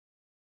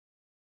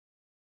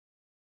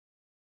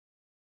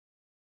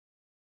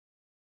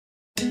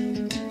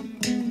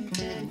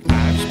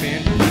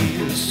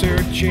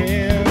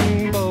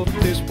searching both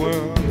this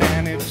world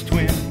and its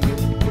twin,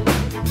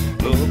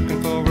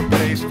 looking for a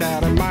place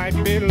that I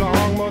might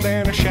belong, more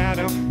than a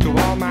shadow to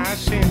all my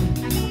sin.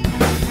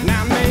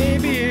 Now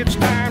maybe it's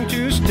time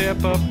to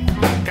step up,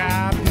 like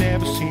I've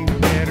never seen a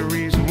better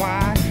reason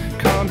why.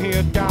 Come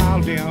here,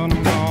 darling,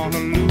 I'm gonna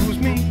lose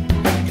me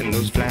in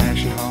those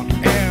flashing hot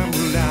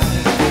emerald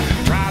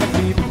eyes. Try to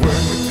be the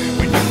word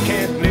when you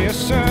can't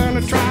listen,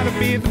 I try to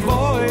be the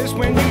voice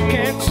when you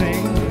can't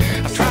sing.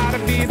 I try to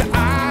be the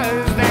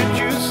eyes that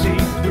you see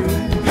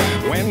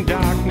through when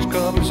darkness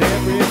covers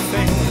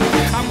everything.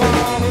 I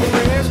wanna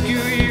rescue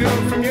you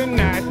from your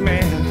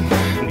nightmares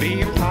and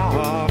be a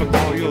part of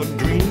all your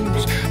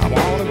dreams. I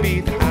wanna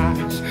be the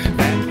eyes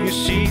that you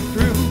see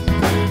through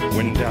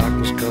when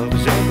darkness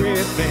covers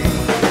everything.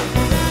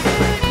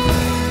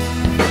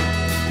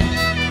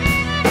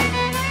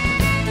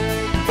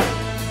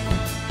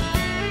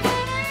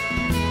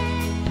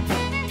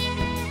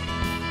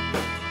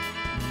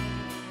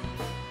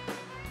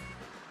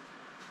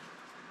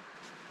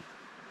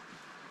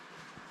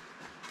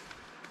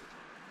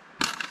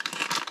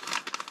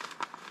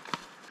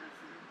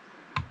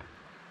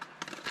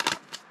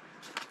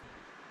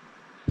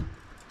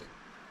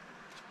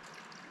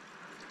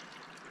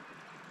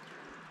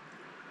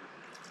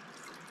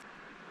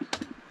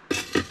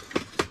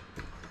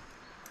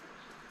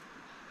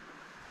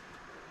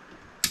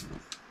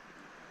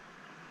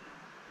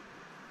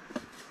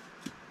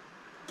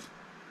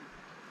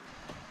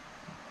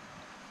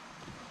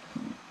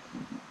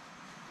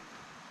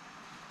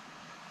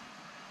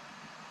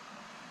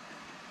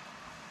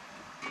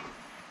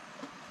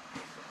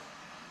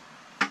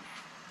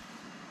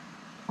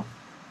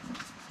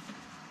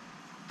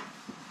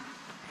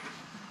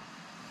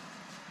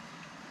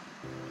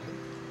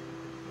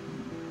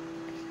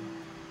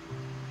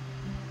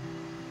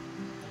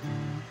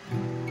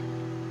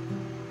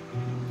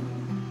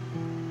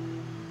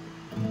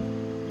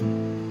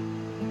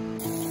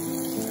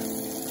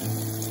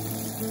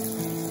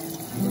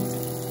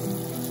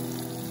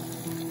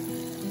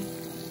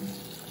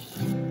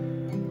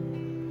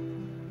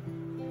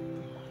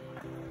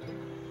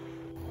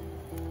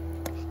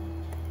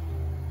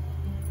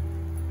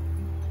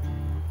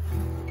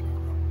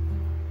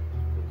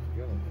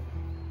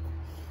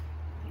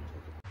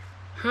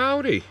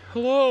 Howdy,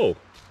 hello,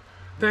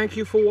 thank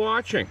you for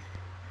watching.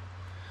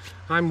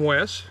 I'm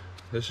Wes,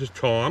 this is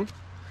Tom,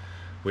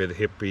 we're the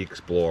Hippie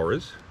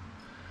Explorers.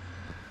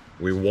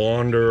 We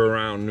wander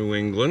around New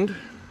England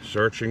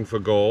searching for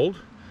gold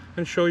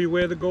and show you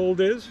where the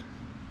gold is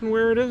and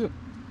where it isn't.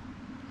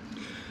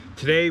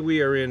 Today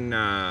we are in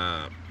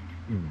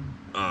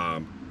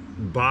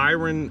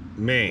Byron,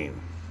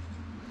 Maine,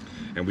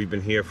 and we've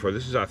been here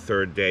this is our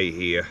third day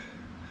here.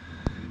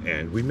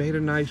 And we made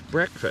a nice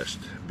breakfast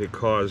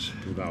because...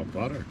 Without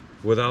butter.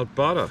 Without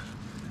butter.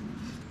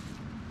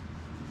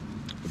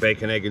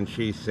 Bacon, egg, and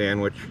cheese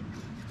sandwich.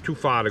 Too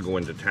far to go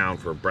into town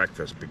for a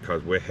breakfast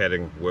because we're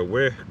heading where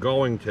we're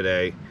going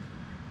today.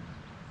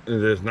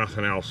 There's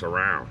nothing else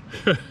around.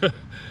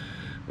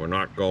 We're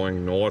not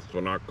going north,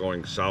 we're not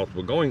going south.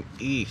 We're going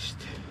east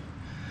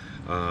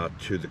to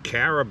the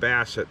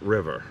Carrabassett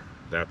River.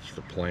 That's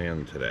the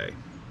plan today.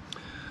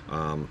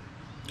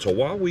 So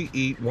while we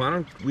eat, why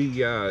don't we,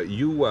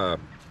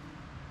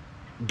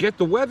 get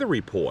the weather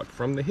report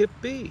from the Hip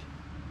Bee.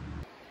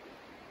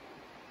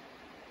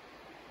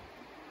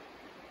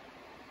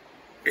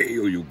 Hey,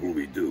 you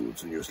groovy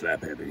dudes and your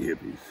slap-happy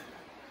hippies.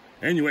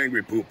 And you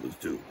angry poopers,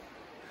 too.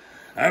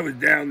 I was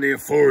down there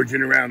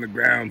foraging around the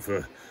ground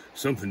for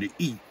something to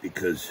eat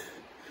because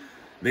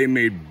they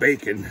made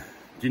bacon,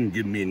 didn't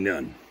give me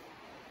none.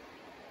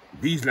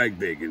 Bees like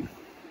bacon.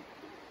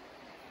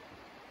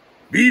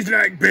 Bees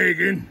like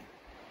bacon.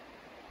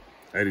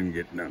 I didn't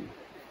get none.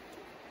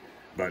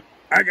 But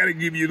I gotta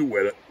give you the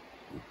weather.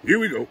 Here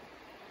we go.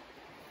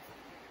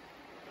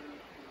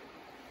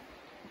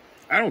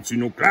 I don't see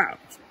no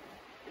clouds.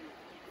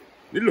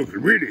 It looks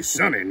really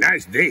sunny,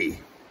 nice day.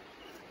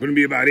 Gonna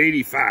be about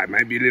 85,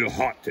 might be a little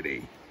hot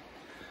today.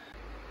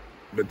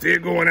 But they're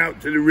going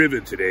out to the river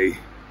today,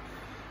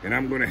 and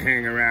I'm gonna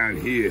hang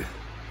around here,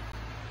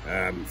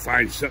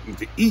 find something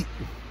to eat.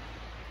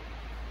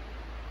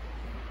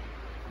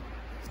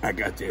 I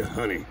got their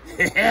honey.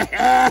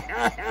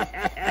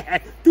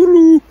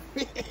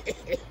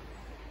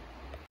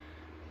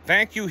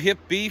 Thank you, Hip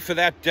Bee, for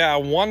that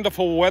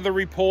wonderful weather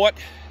report.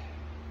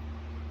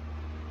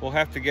 We'll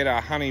have to get our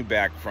honey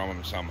back from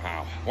him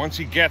somehow. Once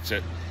he gets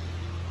it,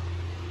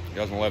 he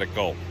doesn't let it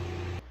go.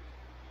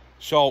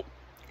 So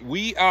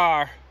we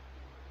are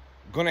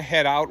gonna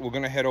head out. We're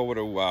gonna head over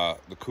to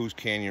the Coos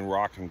Canyon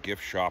Rock and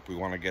Gift Shop. We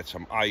want to get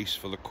some ice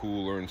for the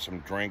cooler and some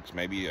drinks,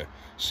 maybe a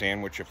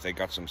sandwich if they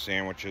got some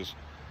sandwiches.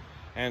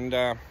 And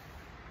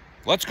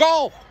let's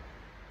go!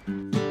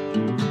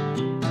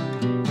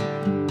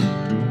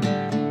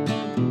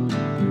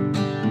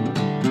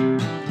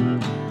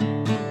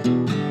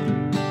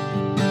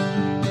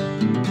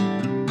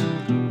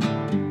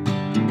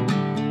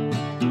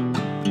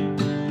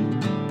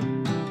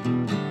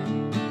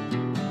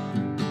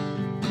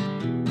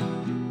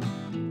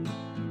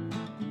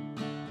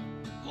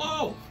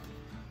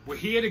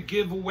 here to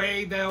give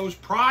away those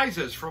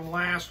prizes from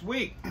last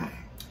week.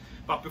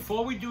 But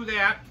before we do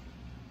that,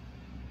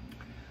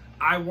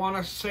 I want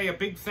to say a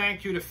big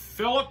thank you to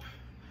Philip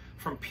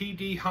from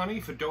PD Honey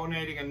for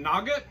donating a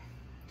nugget,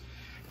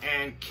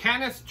 and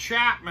Kenneth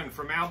Chapman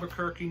from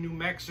Albuquerque, New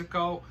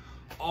Mexico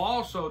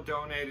also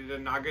donated a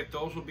nugget.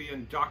 Those will be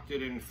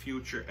inducted in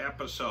future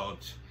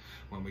episodes.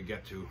 When we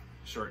get to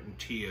certain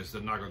tiers,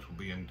 the nuggets will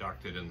be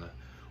inducted in the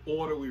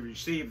order we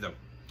receive them.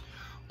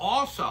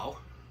 Also,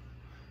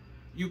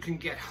 you can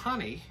get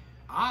honey,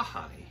 our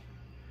honey,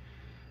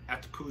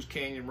 at the Coos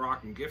Canyon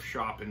Rock and Gift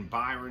Shop in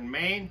Byron,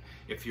 Maine.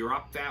 If you're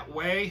up that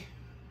way,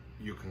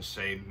 you can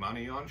save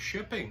money on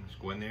shipping.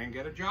 Just go in there and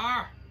get a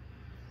jar.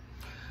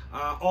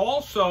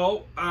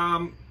 Also,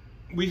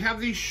 we have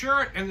this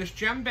shirt and this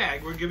gem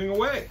bag we're giving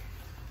away.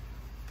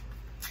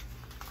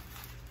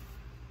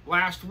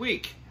 Last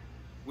week,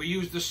 we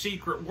used the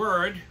secret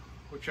word,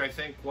 which I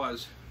think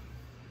was,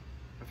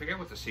 I forget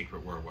what the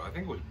secret word was. I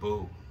think it was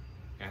boo.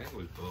 Yeah, I think it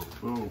was boo.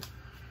 Boo.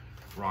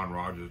 Ron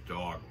Rogers'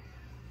 dog.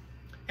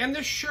 And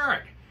this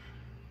shirt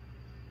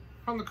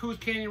from the Coos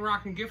Canyon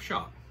Rock and Gift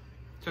Shop.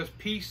 It says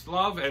peace,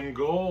 love, and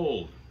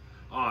gold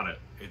on it.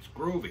 It's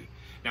groovy.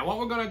 Now what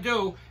we're going to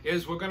do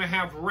is we're going to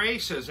have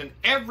races, and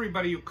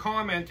everybody who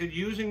commented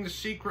using the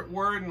secret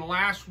word in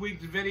last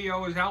week's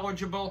video is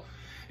eligible.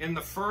 In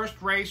the first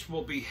race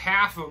will be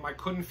half of them. I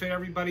couldn't fit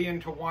everybody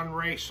into one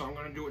race, so I'm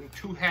going to do it in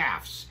two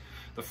halves.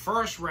 The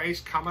first race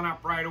coming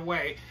up right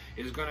away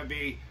is going to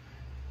be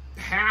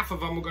half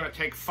of them. We're going to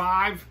take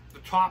 5. The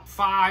top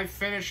 5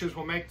 finishes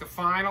will make the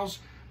finals.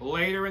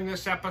 Later in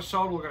this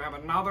episode, we're going to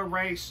have another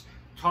race.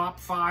 Top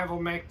 5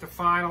 will make the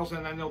finals,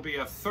 and then there'll be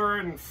a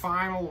third and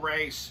final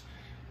race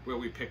where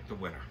we pick the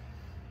winner.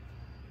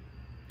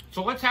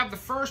 So let's have the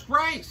first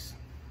race.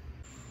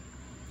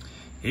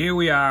 Here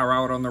we are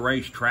out on the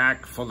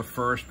racetrack for the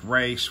first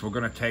race. We're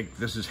going to take,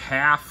 this is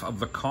half of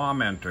the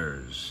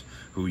commenters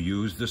who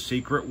used the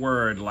secret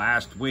word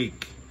last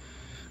week.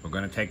 We're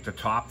going to take the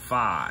top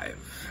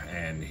 5.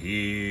 And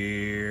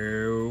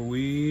here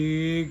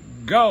we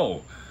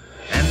go.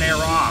 And they're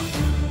off.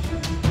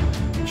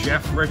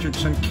 Jeff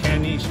Richardson,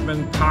 Ken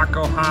Eastman,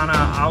 Paco Hanna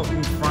out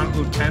in front,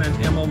 Lieutenant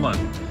Immelman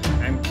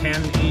and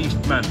Ken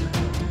Eastman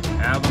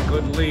have a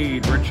good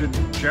lead.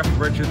 Jeff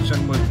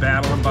Richardson was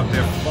battling, but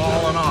they're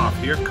falling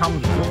off. Here comes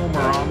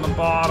Boomer on the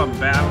bottom,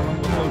 battling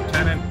with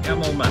Lieutenant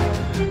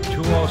Immelman.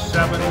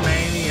 207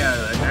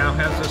 Mania now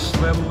has a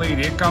slim lead.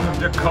 Here comes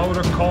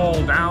Dakota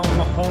Cole down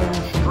the home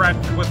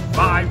stretch with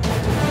 5.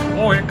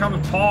 Oh, here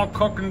comes Paul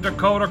Cook and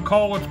Dakota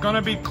Cole. It's going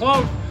to be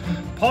close.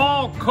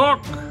 Paul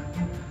Cook.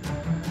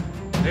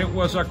 It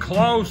was a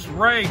close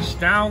race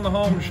down the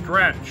home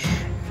stretch.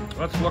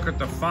 Let's look at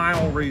the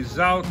final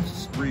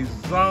results.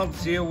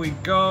 Here we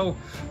go.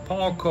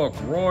 Paul Cook,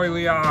 Roy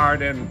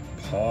Liard, and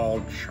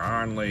Paul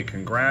Charnley.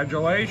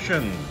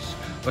 Congratulations.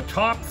 The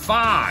top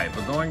 5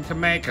 are going to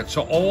make it.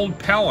 So Old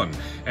Pellin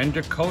and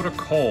Dakota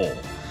Cole.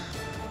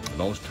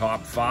 Those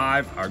top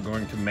 5 are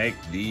going to make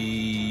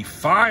the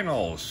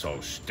finals. So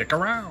stick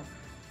around.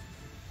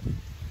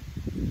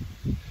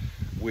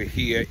 We're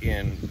here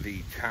in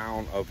the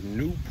town of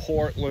New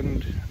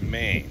Portland,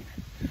 Maine,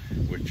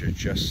 which is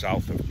just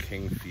south of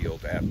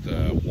Kingfield at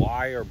the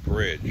Wire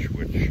Bridge,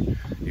 which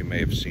you may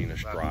have seen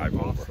us drive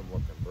over. Awesome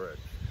looking bridge.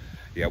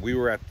 Yeah, we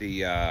were at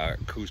the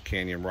Coos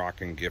Canyon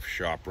Rock and Gift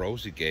Shop.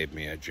 Rosie gave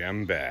me a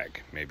gem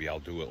bag. Maybe I'll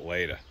do it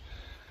later.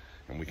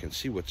 And we can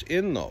see what's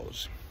in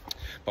those.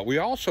 But we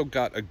also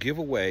got a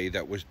giveaway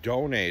that was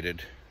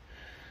donated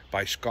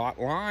by Scott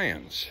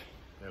Lyons.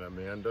 And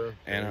Amanda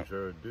and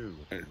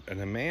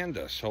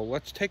Amanda. So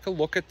let's take a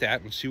look at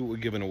that and see what we're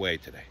giving away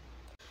today.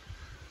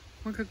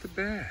 Look at the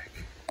bag.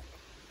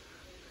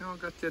 They all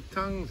got their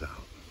tongues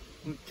out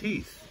and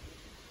teeth.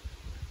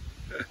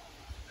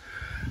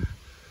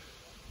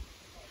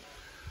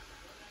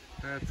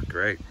 That's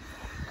great.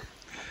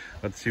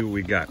 Let's see what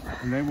we got.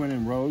 And they went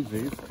in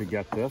Rosie's to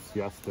get this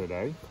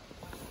yesterday.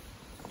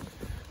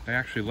 They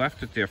actually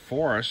left it there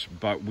for us,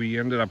 but we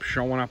ended up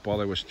showing up while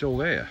they were still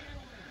there.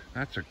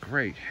 That's a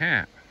great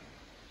hat.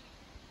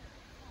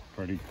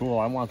 Pretty cool.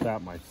 I want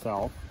that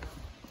myself.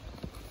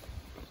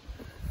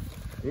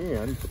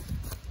 And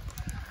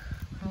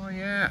oh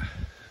yeah,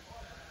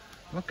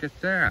 look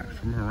at that,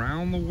 from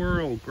around the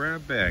world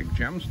grab bag,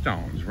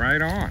 gemstones,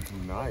 right on.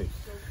 Nice.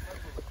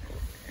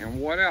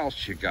 And what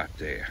else you got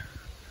there?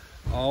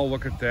 Oh,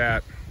 look at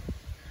that.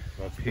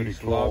 That's pretty Peace,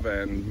 cool. love,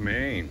 and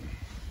Maine.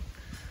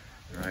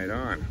 Right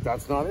on.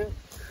 That's not it?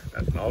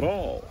 That's not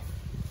all.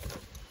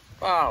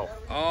 Wow.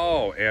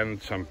 Oh,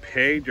 and some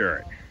pay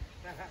dirt.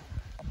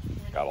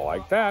 Gotta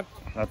like that.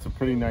 That's a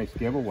pretty nice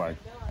giveaway.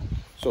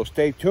 So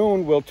stay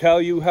tuned. We'll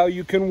tell you how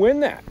you can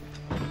win that.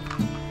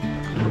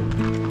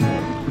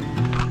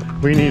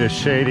 We need a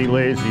shady,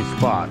 lazy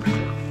spot.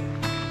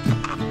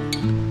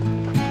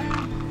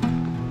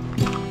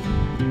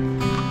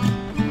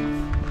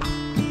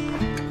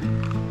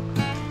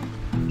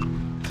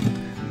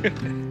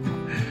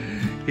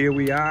 Here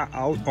we are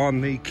out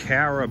on the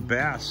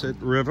Carrabassett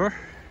River.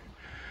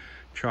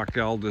 Chuck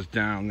Elder's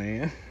down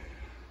there.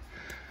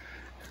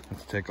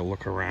 Let's take a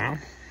look around.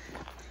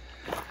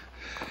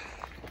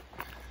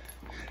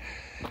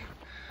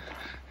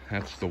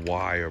 That's the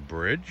wire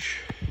bridge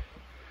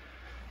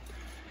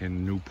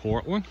in New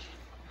Portland.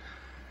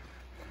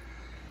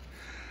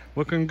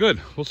 Looking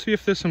good. We'll see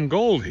if there's some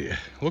gold here.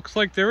 Looks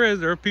like there is.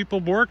 There are people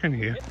working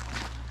here.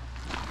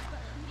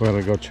 We're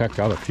gonna go check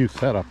out a few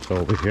setups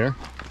over here.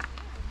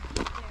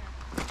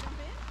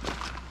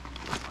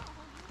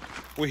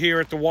 We're here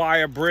at the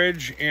wire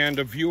bridge and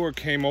a viewer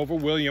came over,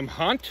 William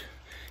Hunt.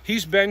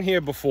 He's been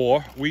here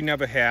before. We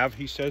never have.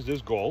 He says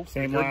there's gold.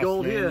 Same good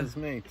gold here. As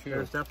me, too.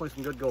 There's definitely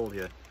some good gold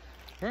here.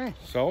 Well,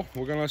 so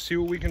we're gonna see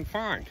what we can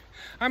find.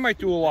 I might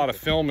do a lot of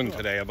filming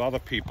today of other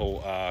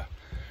people.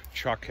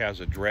 Chuck has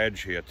a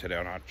dredge here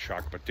today. Not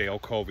Chuck, but Dale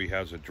Covey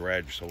has a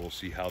dredge, so we'll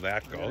see how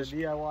that goes. There's a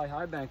DIY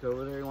Highbanker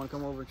over there. You want to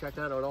come over and check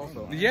that out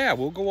also? Yeah,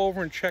 we'll go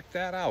over and check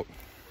that out.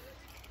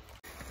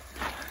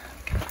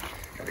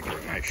 Gotta get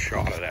a nice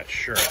shot of that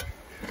shirt.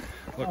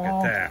 Look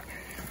at that.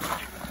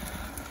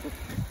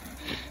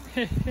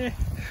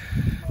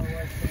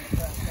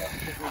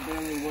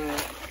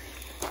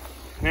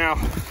 Now,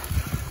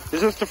 is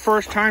this the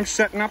first time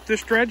setting up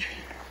this dredge?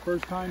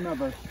 First time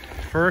ever.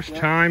 First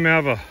time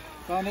ever.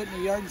 Found it in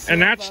the yard.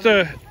 And that's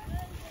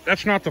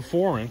not the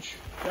 4-inch.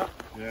 Yep.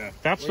 Yeah.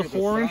 That's the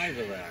 4-inch?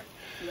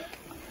 Yeah.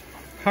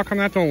 How come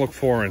that don't look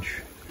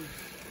 4-inch?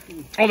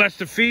 Oh, that's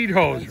the feed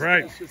hose,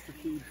 right? That's just the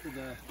feed for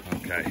the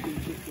Okay.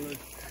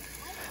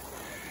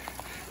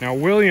 Now,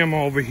 William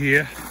over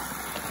here,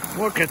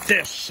 look at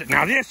this.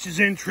 Now, this is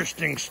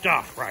interesting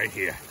stuff right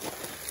here.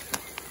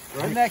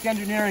 Redneck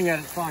engineering at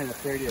its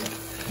finest. There it is.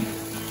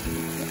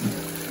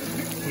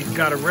 He's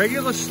got a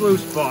regular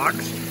sluice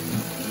box.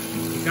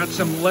 He's got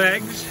some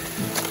legs,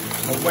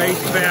 a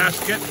waste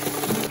basket.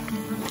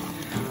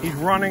 He's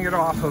running it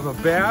off of a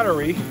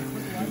battery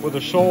with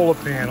a solar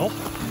panel.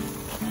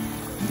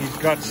 He's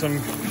got some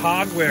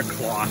hardware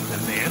cloth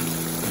in there.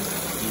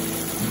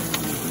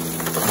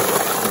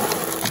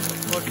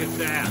 Look at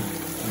that.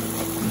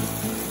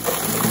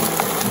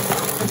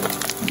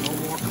 No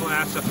more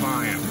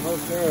classifying. Oh,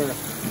 sure.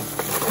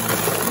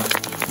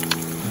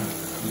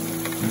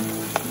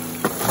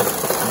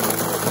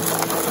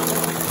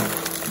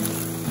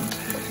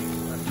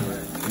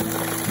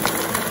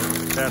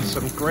 That's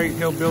some great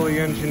hillbilly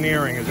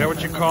engineering. Is that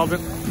what you called it?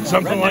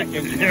 Something like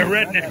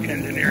redneck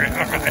engineering.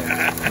 All right.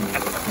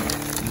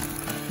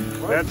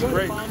 That's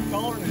great.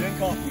 Now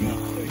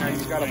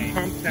he's got a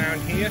pump down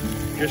here,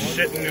 just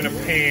sitting in a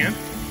pan.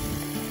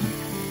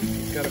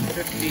 He's got a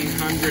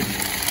 1,500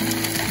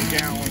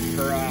 gallons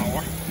per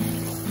hour.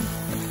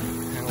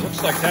 And it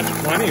looks like that's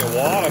plenty of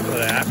water for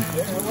that.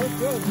 Yeah, it looks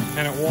good.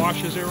 And it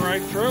washes it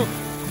right through.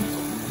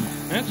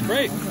 That's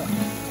great.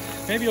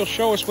 Maybe he'll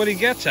show us what he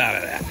gets out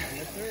of that.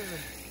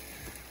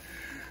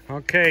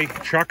 Okay,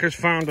 Chuck has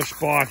found a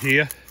spot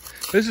here.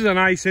 This is a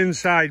nice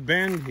inside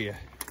bend here.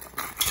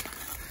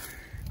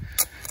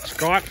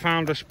 Scott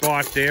found a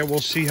spot there.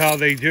 We'll see how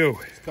they do.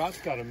 Scott's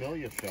got a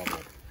million shovel.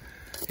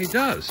 He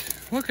does.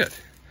 Look it.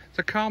 It's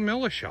a Carl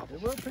Miller shovel.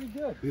 It worked pretty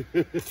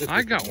good.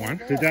 I got one.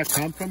 Did that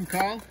come from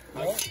Carl?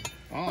 Oh.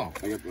 Oh,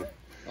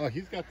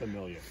 he's got the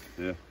million.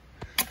 Yeah.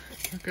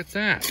 Look at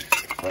that.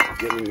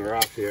 Getting the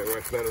rocks here, it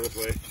works better this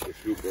way. The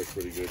scoop works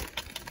pretty good.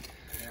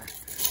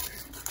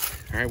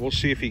 All right, we'll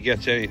see if he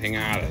gets anything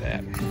out of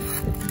that.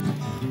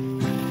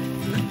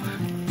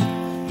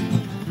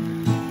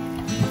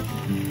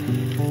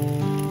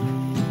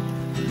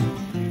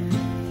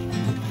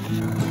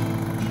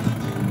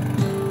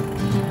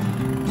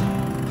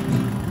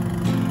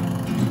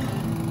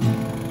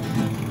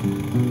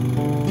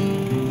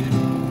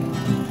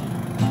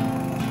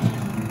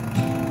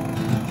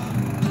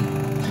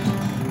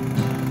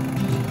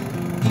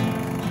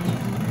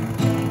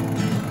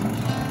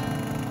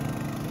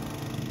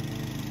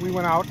 We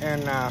went out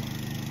and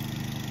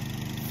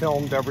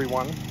filmed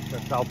everyone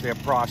that's out there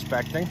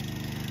prospecting.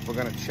 We're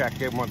going to check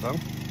in with them.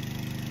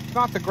 It's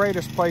not the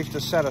greatest place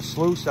to set a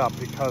sluice up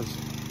because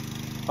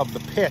of the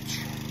pitch.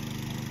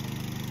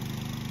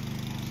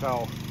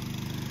 So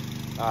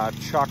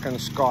Chuck and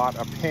Scott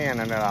are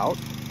panning it out.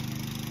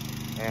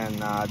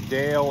 And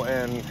Dale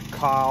and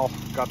Carl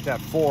got that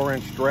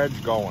 4-inch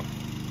dredge going.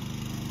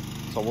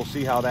 So we'll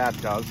see how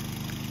that does.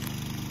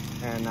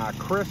 And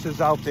Chris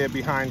is out there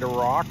behind a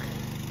rock.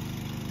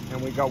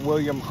 And we got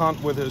William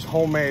Hunt with his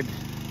homemade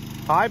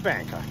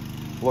Highbanker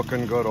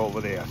looking good over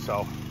there.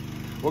 So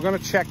we're gonna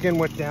check in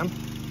with them.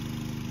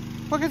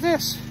 Look at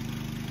this.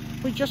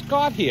 We just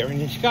got here and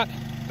he's got...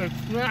 It's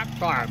snack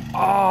time.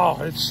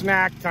 Oh, it's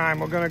snack time.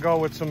 We're gonna go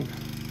with some...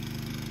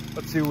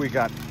 Let's see what we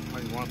got. Oh,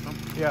 you want some?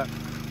 Yeah,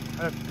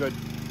 that's good.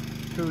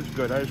 Two's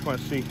good. I just want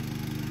to see.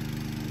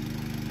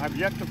 I've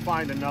yet to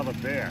find another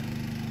bear.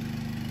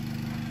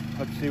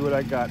 Let's see what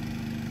I got.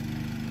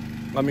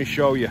 Let me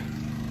show you.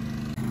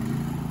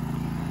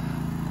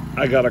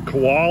 I got a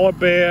koala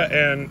bear,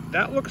 and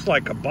that looks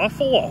like a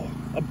buffalo.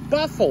 A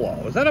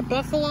buffalo. Is that a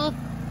buffalo?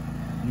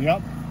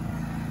 Yep.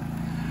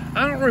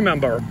 I don't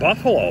remember a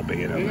buffalo being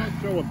They in there.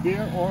 don't show a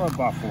bear or a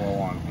buffalo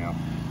on here.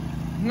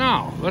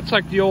 No, that's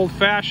like the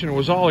old-fashioned. It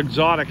was all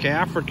exotic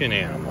African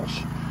animals.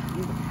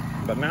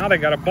 But now they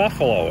got a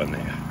buffalo in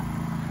there.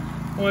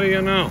 What do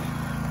you know?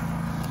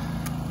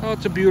 Oh,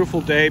 it's a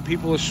beautiful day.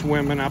 People are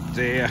swimming up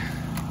there.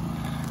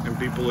 And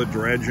people are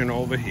dredging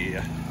over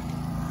here.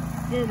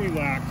 We're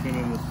relaxing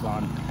in the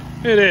sun.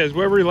 It is.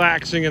 We're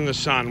relaxing in the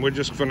sun. We're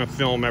just going to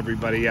film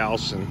everybody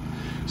else and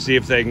see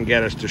if they can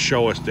get us to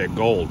show us their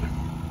gold.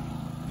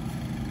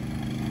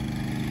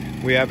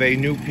 We have a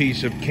new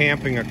piece of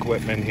camping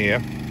equipment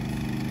here.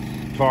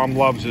 Tom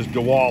loves his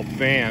DeWalt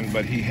fan,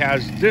 but he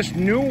has this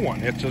new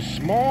one. It's a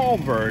small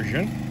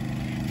version.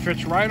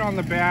 Fits right on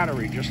the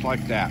battery, just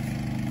like that.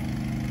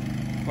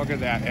 Look at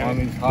that. On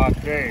these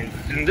hot days.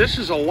 And this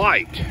is a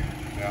light.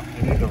 Yeah,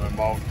 you need the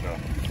remote though.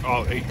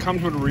 Oh, it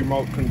comes with a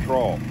remote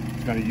control.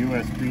 It's got a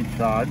USB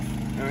charge.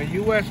 And a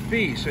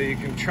USB, so you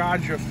can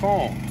charge your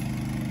phone.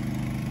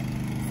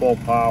 Full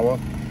power.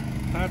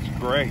 That's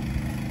great.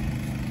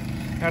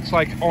 That's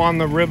like on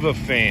the river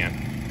fan.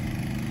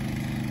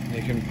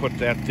 You can put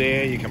that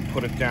there, you can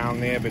put it down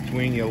there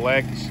between your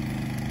legs.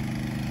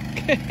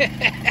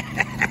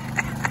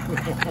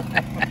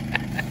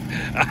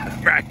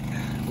 Right.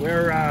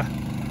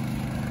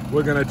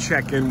 We're gonna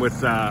check in with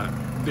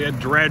they're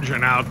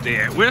dredging out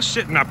there. We're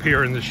sitting up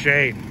here in the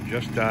shade,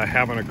 just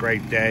having a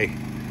great day.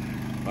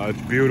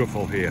 It's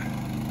beautiful here.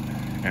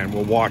 And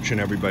we're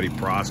watching everybody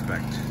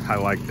prospect. I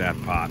like that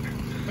part.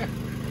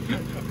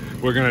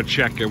 We're gonna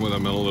check in with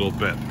them in a little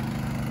bit.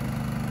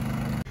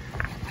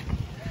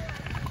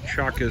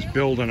 Chuck is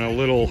building a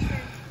little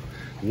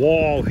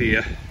wall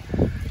here,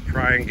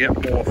 try and get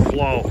more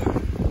flow.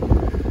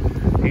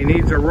 He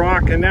needs a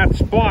rock in that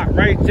spot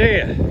right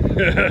there. You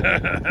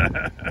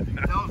can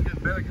tell it's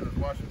getting better because it's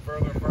washing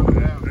further and further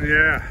down.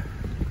 Yeah.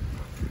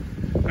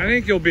 I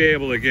think you'll be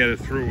able to get it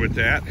through with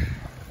that.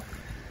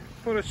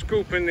 Put a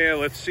scoop in there,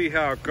 let's see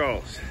how it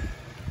goes.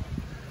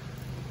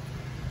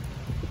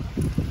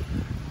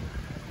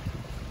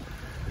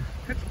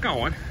 It's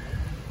going.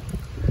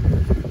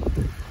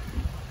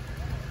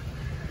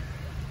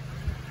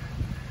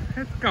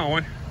 It's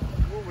going.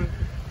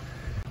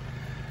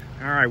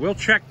 All right, we'll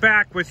check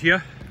back with you.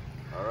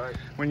 All right.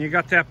 When you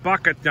got that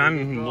bucket done,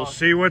 and we'll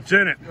see what's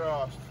in it.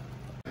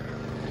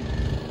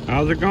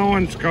 How's it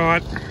going,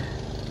 Scott?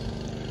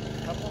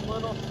 Couple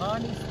little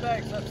tiny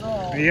specks, that's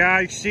all. Yeah,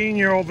 I seen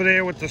you over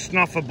there with the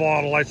snuffer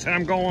bottle. I said,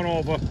 I'm going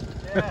over.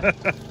 Yeah.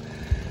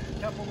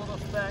 Couple little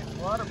specks.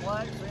 A lot of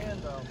black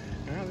sand, though.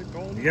 Yeah, the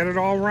gold. You get it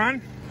all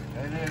run?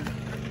 It is.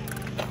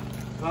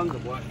 Tons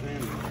of black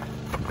sand.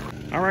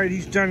 All right,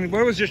 he's done.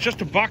 What was this?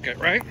 Just a bucket,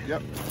 right?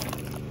 Yep.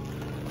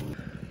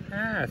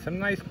 Ah, some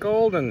nice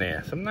gold in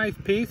there. Some nice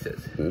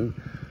pieces. Look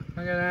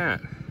at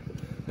that.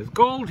 There's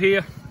gold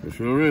here. It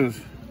sure is.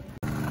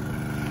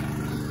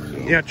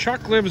 Yeah,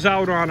 Chuck lives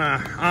out on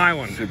an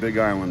island. It's a big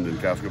island in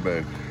Casco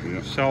Bay.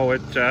 Yeah. So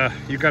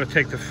you got to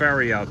take the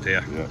ferry out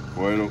there. Yeah,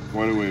 quite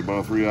a way,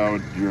 about a 3-hour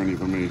journey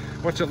for me.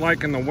 What's it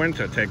like in the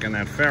winter taking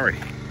that ferry?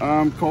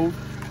 Cold.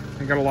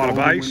 You got a lot of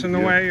ice in the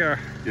way, or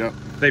yep.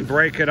 They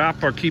break it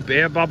up or keep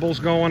air bubbles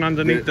going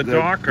underneath the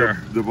dock,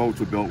 or the boats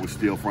are built with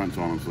steel fronts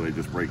on them, so they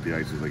just break the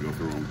ice as they go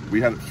through them.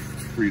 We had it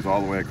freeze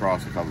all the way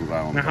across the Cousins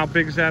Island. Now, how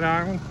big is that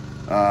island?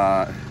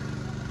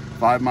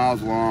 5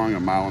 miles long,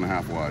 1.5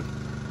 miles wide.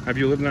 Have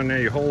you lived on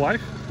there your whole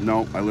life?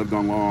 No, I lived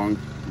on Long,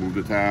 moved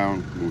to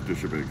town, moved to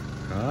Shebig.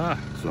 Ah.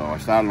 So I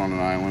started on an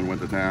island,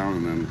 went to town,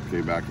 and then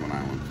came back to an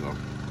island.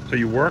 So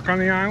you work on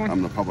the island?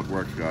 I'm the public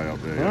works guy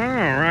out there. Oh,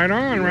 Yeah. right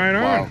on, right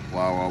on.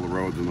 Plow all the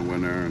roads in the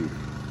winter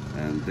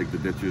and dig the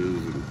ditches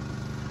and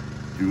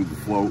do the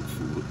floats,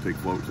 and take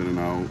floats in and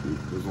out. And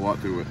there's a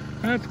lot to it.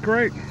 That's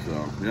great.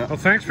 So, yeah. Well,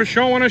 thanks for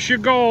showing us your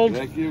gold.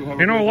 Thank you.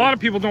 You know, a lot of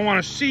people don't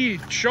want to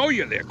show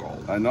you their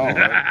gold. I know,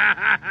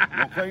 right?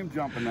 No claim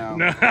jumping now.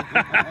 No.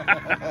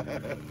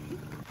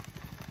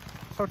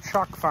 So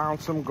Chuck found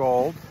some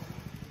gold.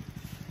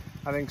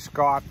 I think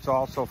Scott's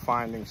also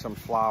finding some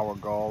flour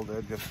gold.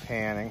 They're just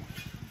panning.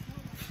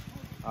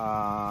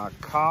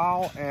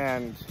 Carl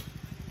and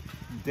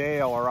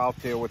Dale are out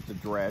there with the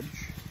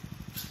dredge.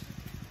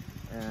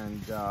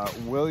 And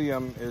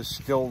William is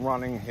still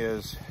running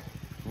his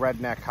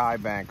redneck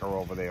highbanker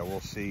over there. We'll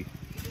see.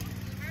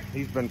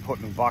 He's been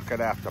putting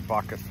bucket after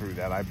bucket through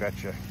that. I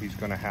bet you he's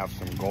going to have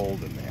some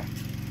gold in there.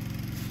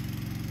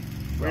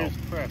 Where's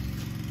Chris?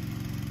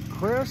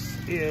 Chris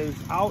is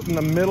out in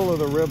the middle of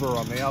the river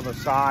on the other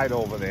side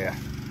over there.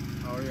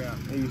 Oh, yeah.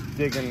 He's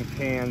digging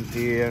pans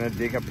here and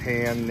dig a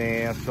pan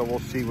there, so we'll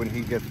see when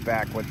he gets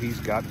back what he's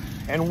got.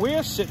 And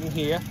we're sitting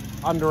here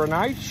under a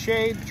nice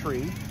shade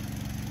tree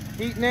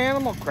eating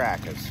animal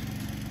crackers.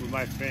 With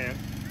my fan.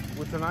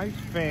 With a nice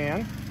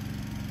fan.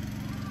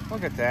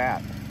 Look at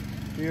that.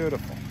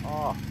 Beautiful.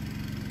 Oh,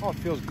 it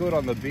feels good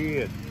on the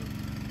beard.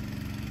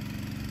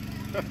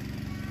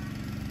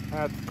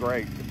 That's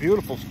great. A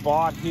beautiful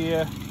spot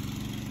here.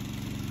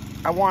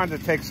 I wanted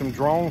to take some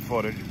drone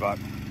footage, but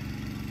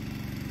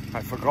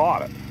I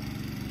forgot it.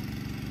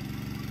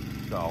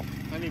 So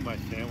I need my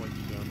sandwich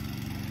soon.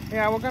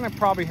 yeah, we're gonna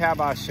probably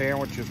have our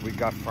sandwiches we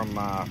got from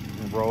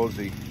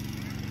Rosie.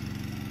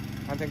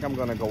 I think I'm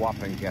gonna go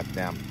up and get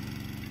them.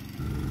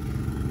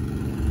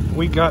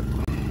 We got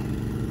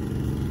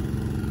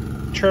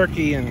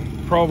turkey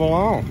and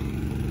provolone.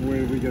 Where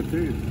did we get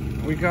these?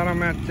 We got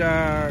them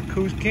at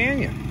Coos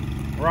Canyon.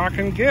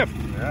 Rockin' gift.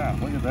 Yeah,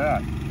 look at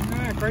that.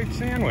 Yeah, great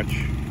sandwich.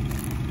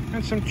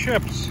 And some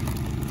chips.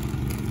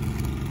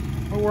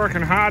 We're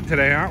working hard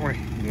today, aren't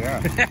we?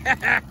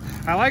 Yeah.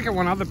 I like it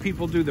when other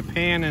people do the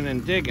panning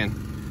and digging,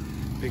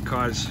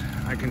 because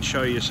I can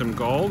show you some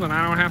gold and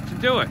I don't have to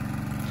do it.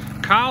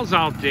 Carl's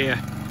out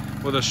there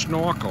with a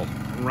snorkel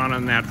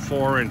running that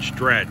 4-inch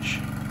dredge.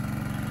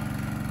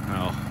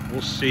 Well,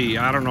 we'll see.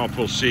 I don't know if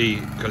we'll see,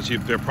 because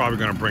they're probably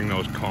going to bring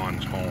those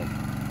cons home.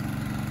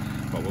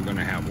 But we're going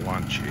to have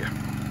lunch here.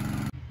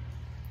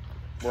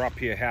 We're up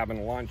here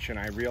having lunch, and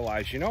I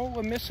realize, you know what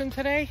we're missing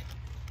today?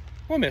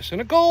 We're missing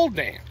a gold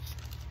dance.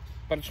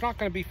 But it's not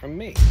going to be from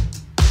me.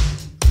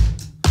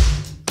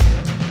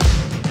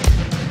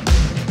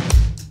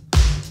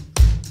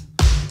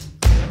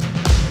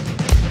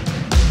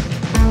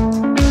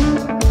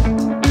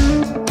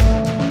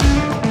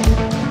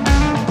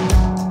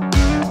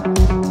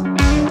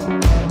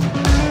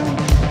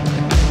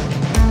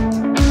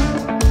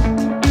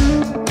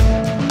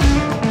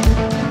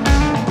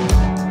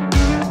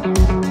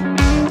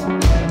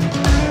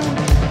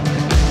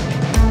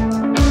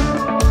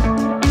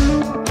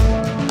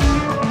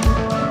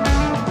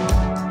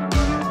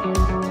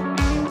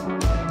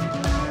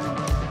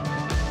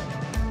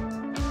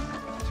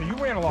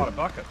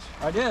 Buckets.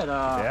 I did.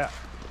 Yeah.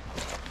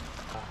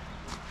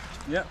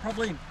 Yeah,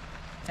 probably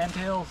 10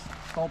 tails,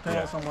 12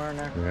 tails, somewhere in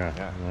there.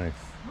 Yeah, nice.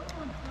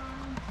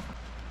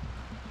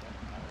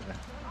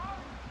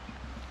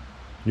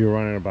 You were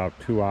running about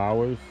 2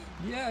 hours?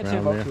 Yeah, I'd say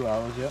about there? 2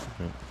 hours, yeah.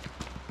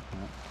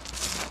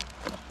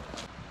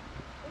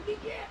 What did you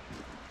get?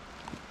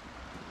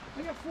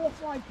 I got 4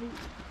 fly feet.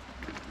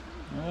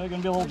 They're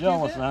gonna be a little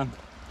jealous then.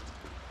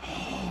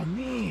 Oh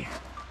man.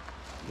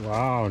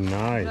 Wow,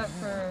 nice. Is that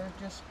for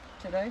just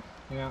today?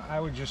 You know, I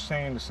was just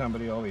saying to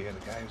somebody over here,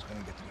 the guy who's going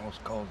to get the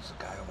most gold is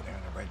the guy over there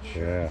in the red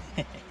shirt.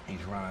 Yeah.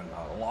 He's running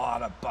a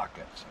lot of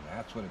buckets, and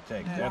that's what it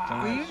takes. Yeah, That's a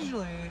we nice,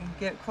 usually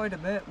get quite a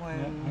bit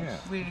when Yeah.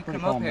 we Pretty come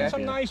up common. here.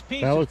 some nice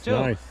pieces That looks too.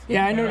 nice.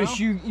 Yeah, I You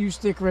noticed know? you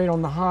stick right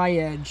on the high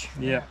edge.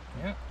 Yeah,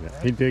 Yeah,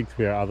 Yeah. He digs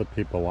where other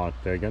people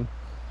aren't digging.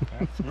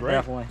 that's great.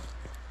 definitely.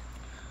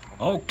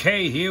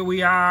 Okay, here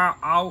we are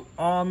out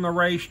on the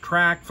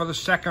racetrack for the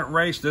second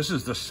race. This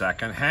is the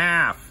second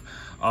half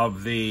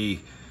of the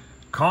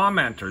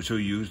commenters who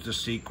used the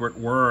secret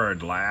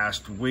word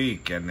last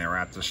week, and they're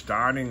at the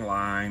starting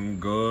line.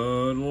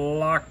 Good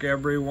luck,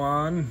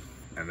 everyone.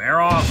 And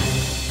they're off.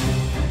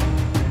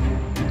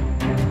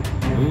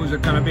 Who's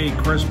it going to be?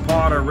 Chris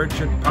Potter,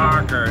 Richard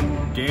Parker,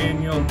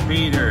 Daniel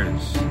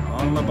Peters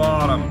on the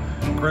bottom.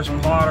 Chris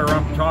Potter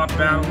up top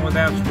battling with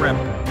S-Rip.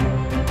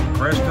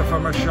 Christopher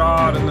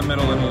Machad in the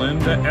middle, and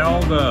Linda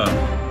Elder.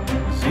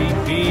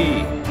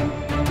 ZP.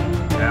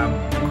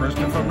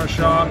 Christopher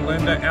Machad,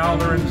 Linda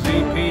Elder, and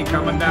ZP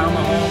coming down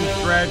the home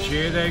stretch.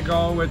 Here they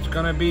go. It's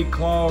going to be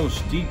close.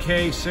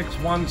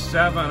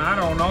 DK617. I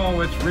don't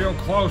know. It's real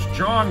close.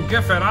 John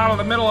Gifford out of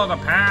the middle of the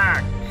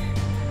pack.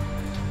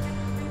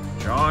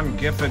 John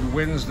Gifford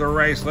wins the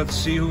race. Let's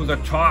see who the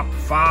top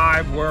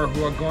 5 were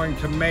who are going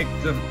to make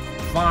the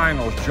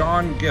finals.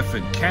 John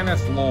Gifford,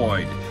 Kenneth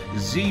Lloyd,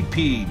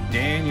 ZP,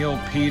 Daniel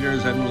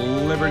Peters,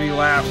 and Liberty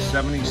Laugh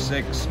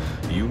 76.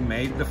 You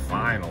made the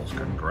finals.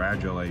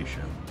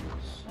 Congratulations.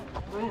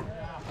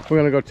 We're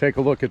going to go take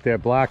a look at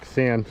that black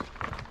sand.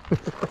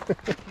 Can't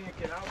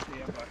get out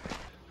there, but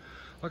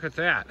look at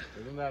that.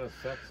 Isn't that a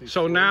sexy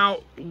So now,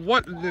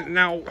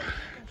 now,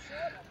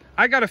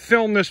 I got to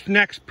film this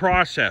next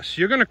process.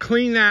 You're going to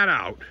clean that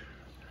out.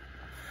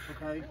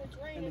 Okay,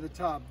 into the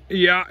tub,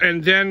 Yeah,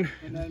 and then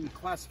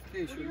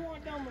classification.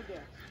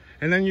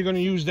 you're going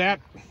to use that.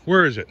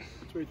 Where is it?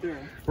 It's right there.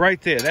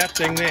 Right there, that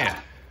thing there.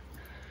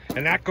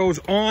 And that goes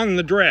on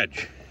the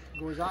dredge.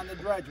 Goes on the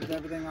dredge with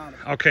everything on it.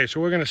 Okay, so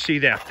we're going to see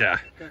that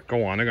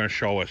go on. They're going to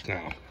show us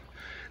now.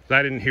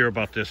 I didn't hear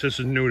about this. This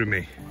is new to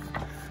me.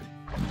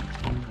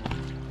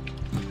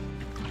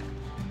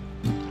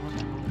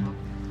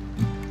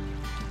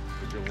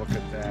 Would you look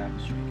at that?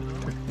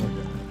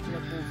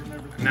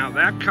 Now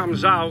that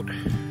comes out,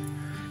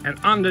 and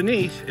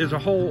underneath is a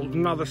whole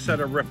another set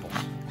of ripples.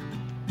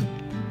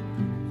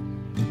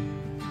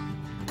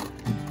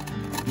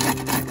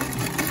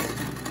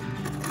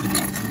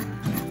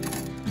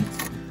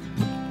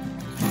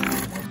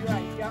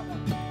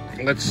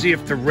 Let's see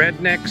if the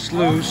redneck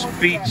sluice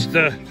beats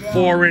the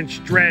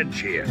 4-inch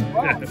dredge here.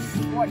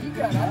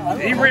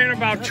 He ran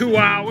about 2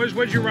 hours.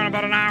 What'd you run,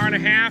 about an hour and a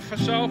half or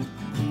so?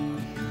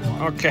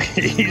 Okay,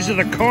 these are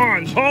the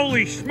cons.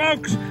 Holy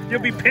smokes,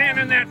 you'll be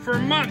panning that for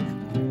a month.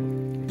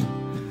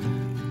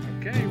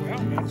 Okay, well,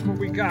 that's what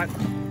we got.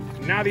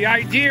 Now the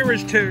idea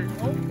is to...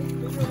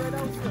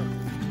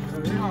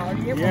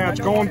 Yeah,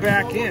 it's going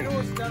back in.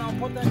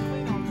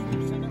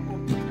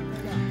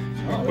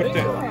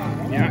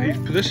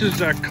 This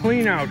is a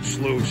clean out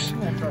sluice,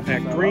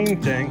 that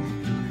green thing,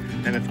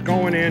 and it's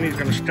going in. He's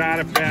going to start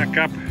it back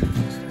up,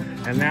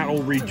 and that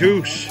will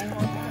reduce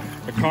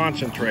the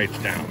concentrates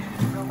down.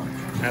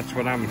 That's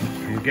what I'm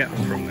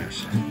getting from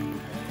this.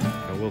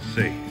 we'll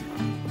see.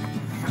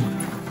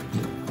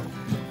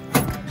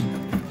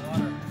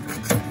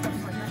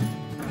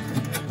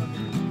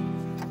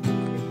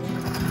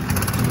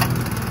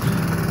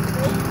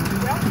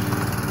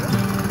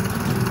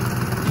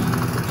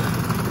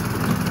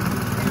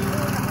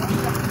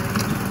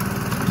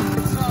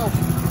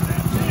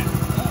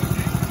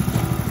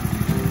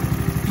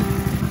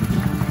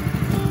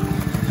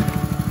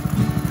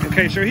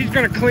 Okay, so he's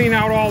going to clean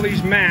out all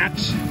these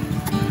mats.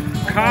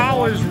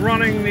 Carl is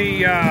running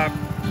the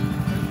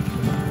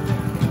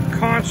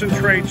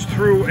concentrates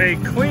through a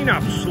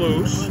cleanup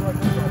sluice,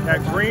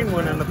 that green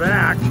one in the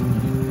back.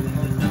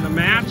 And the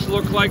mats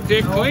look like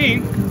they're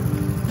clean.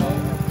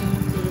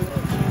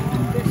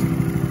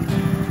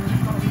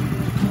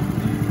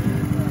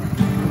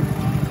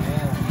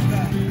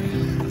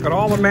 Got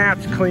all the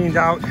mats cleaned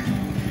out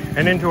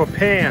and into a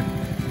pan.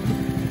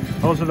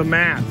 Those are the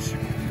mats.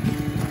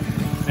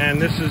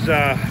 And this is,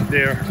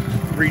 they're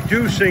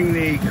reducing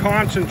the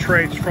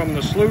concentrates from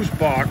the sluice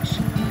box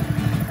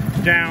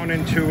down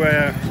into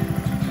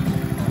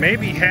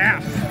maybe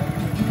half,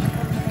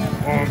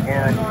 or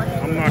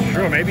I'm not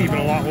sure, maybe even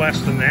a lot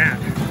less than that,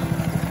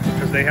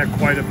 because they had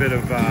quite a bit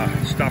of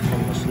stuff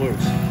from the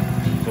sluice.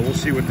 So we'll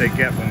see what they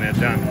get when they're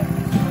done.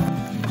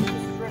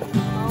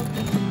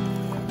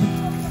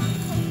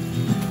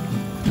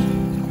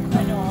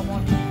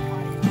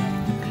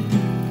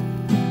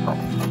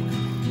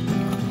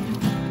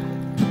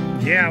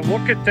 Yeah,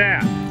 look at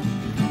that.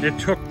 It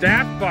took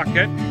that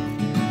bucket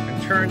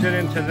and turned it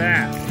into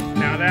that.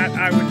 Now that,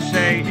 I would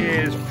say,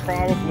 is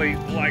probably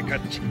like a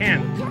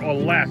tenth or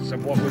less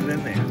of what was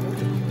in there.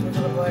 Look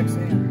at the black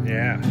sand.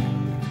 Yeah.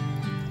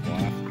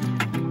 Wow.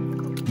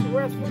 The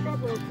rest, look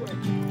up real quick.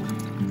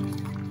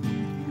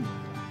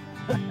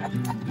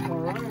 All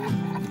right.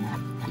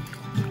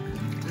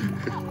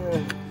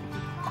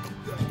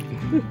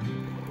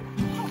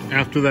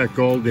 After that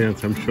gold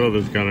dance, I'm sure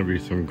there's gonna be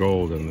some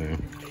gold in there.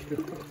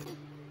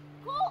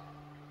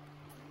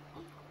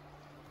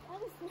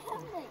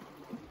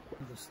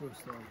 The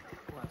sluice though,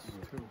 last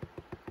two.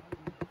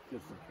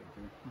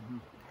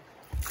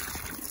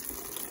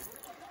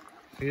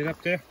 See it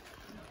up there?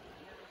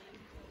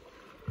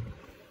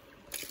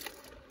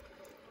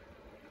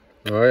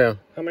 Oh yeah.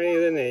 How many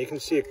are in there? You can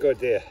see it good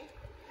there.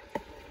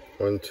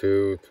 1,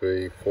 2,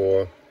 3,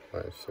 4,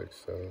 5, 6,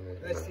 7,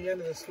 8. That's the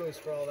end of the sluice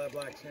for all that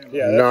black sand.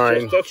 Yeah,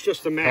 that's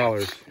just the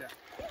mats. Yeah.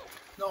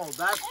 No,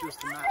 that's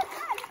just the mat.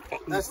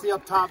 That's the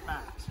up top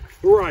mat.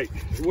 Right.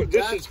 That's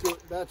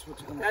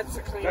what's going to That's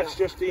the cleanup. That's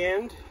just the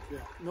end? Yeah.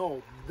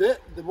 No,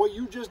 what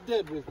you just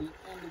did was the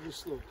end of the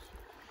sluice.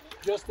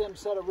 Just them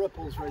set of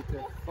ripples right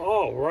there.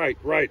 Oh, right,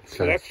 right.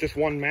 So that's just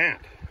one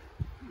mat.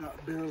 No,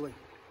 barely.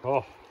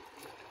 Oh,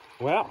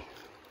 well,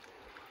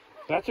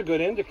 that's a good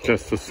indicator.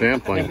 Just a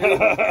sampling.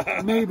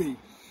 Maybe.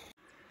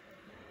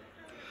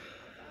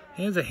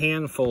 Here's a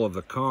handful of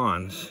the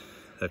cons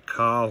that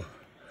Carl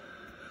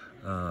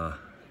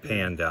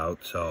panned out,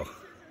 so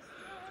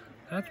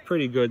that's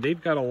pretty good.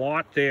 They've got a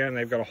lot there, and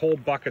they've got a whole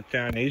bucket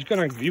down there.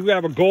 You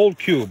have a gold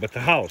cube at the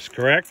house,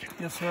 correct?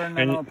 Yes, sir, and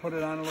then I'll put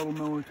it on a little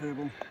miller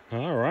table.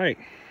 All right.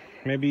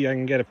 Maybe I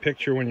can get a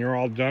picture when you're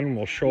all done, and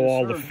we'll show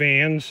all the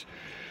fans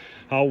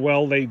how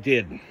well they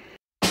did.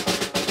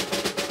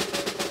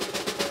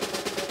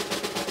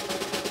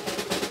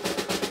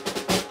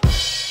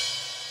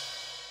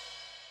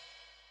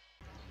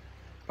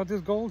 But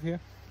there's gold here.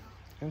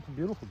 It's a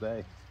beautiful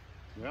day.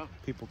 Yeah.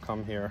 People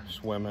come here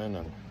swimming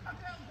and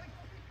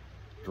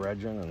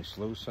dredging and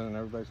sluicing, and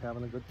everybody's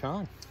having a good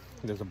time.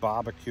 There's a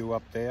barbecue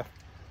up there,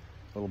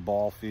 little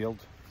ball field.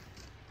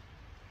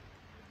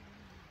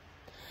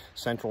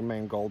 Central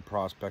Maine Gold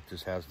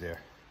Prospectors has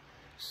their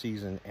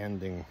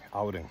season-ending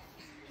outing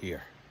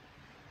here.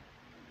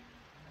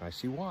 I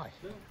see why.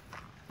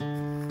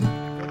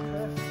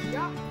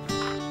 Yeah.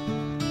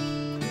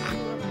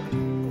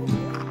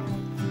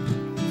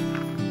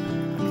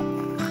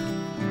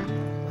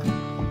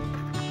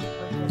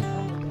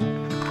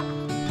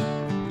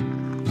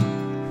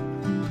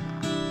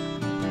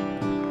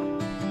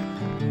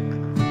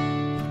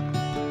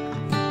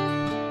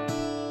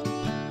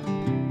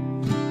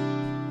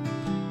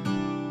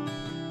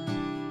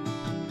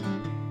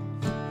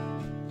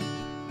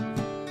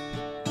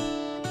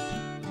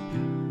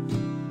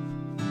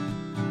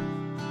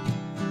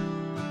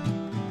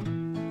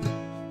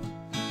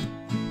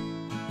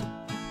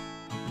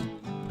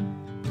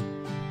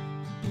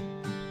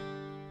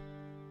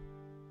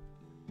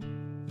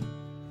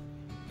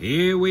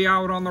 Here we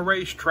out on the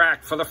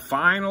racetrack for the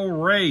final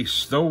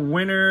race. The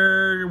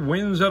winner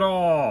wins it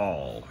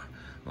all.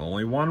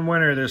 Only one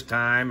winner this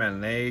time,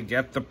 and they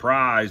get the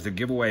prize, the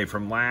giveaway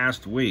from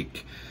last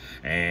week.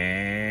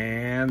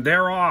 And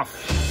they're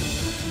off.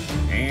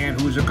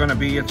 And who's it going to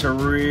be? It's a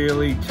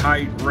really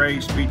tight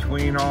race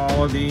between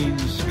all of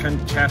these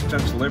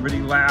contestants.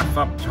 Liberty Laugh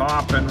up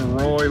top and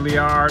Roy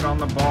Liard on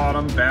the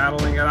bottom,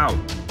 battling it out.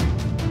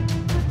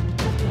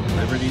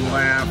 Liberty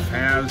Laugh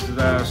has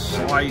the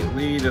slight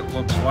lead, it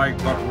looks like,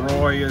 but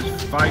Roy is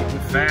fighting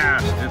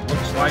fast. It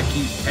looks like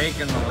he's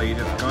taking the lead.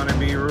 It's going to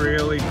be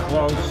really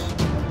close.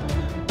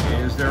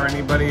 Is there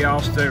anybody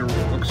else there?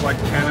 Looks like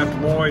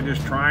Kenneth Lloyd is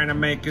trying to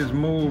make his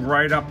move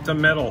right up the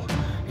middle.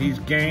 He's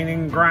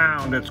gaining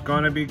ground. It's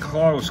going to be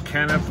close.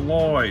 Kenneth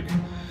Lloyd.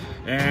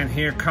 And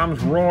here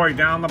comes Roy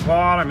down the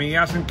bottom. He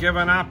hasn't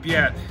given up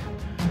yet.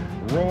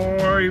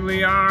 Roy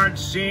Liard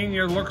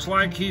Sr. looks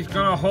like he's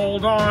going to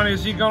hold on.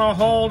 Is he going to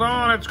hold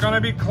on? It's going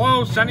to be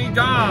close, and he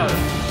does.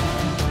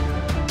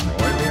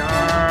 Roy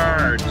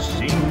Liard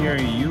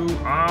Sr., you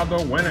are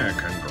the winner.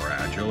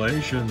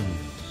 Congratulations.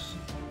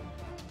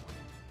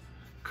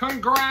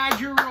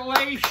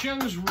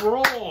 Congratulations,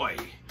 Roy.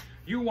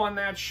 You won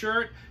that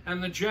shirt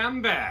and the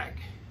gem bag.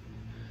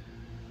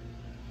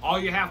 All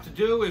you have to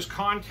do is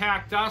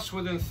contact us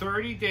within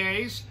 30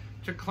 days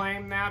to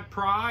claim that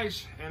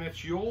prize, and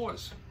it's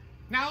yours.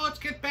 Now let's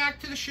get back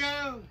to the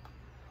show.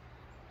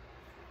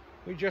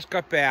 We just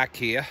got back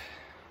here,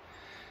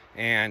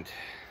 and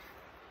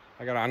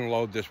I got to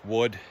unload this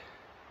wood.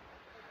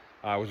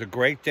 It was a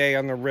great day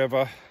on the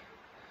river.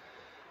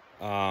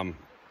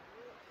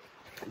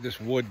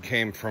 This wood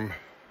came from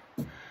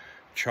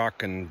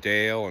Chuck and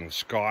Dale and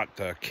Scott.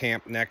 The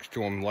camp next to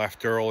them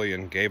left early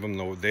and gave them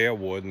their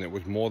wood, and it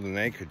was more than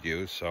they could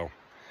use. So,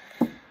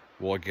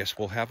 well, I guess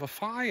we'll have a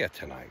fire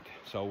tonight.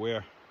 So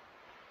we're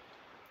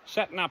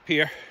setting up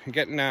here and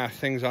getting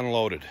things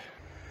unloaded.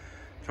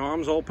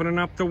 Tom's opening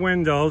up the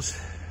windows.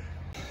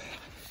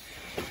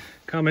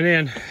 Coming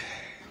in.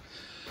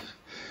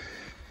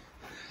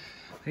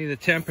 See the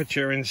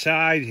temperature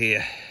inside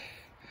here.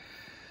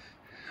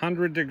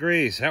 100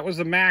 degrees. That was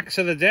the max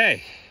of the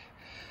day.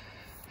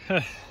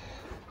 Yeah,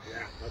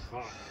 that's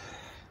hot.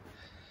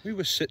 We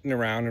were sitting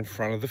around in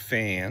front of the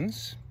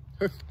fans.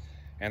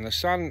 And the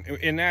sun,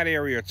 in that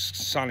area, it's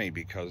sunny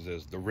because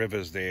there's the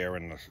river's there.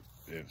 And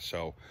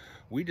so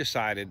we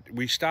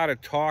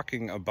started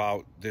talking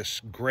about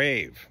this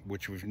grave,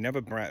 which we've never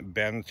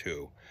been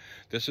to.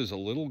 This is a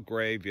little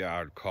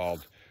graveyard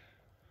called,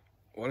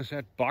 what is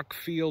that?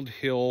 Buckfield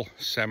Hill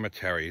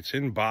Cemetery. It's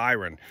in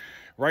Byron,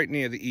 right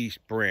near the East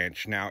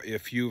Branch. Now,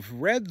 if you've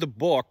read the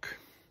book,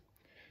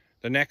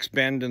 The Next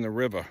Bend in the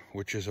River,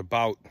 which is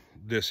about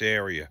this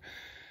area,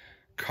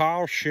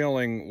 Carl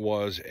Schilling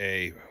was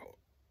a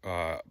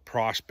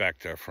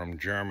prospector from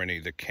Germany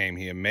that came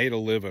here, made a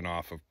living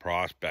off of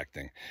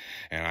prospecting,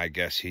 and I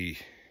guess he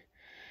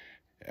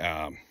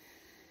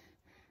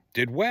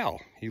did well.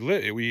 He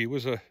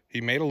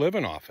made a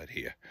living off it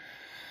here,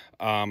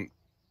 and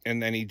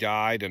then he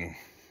died, and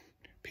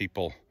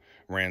people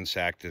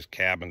ransacked his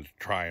cabin to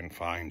try and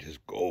find his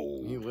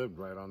gold. He lived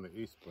right on the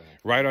East Branch.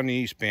 Right on the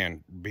East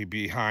Band,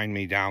 behind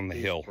me down the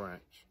hill.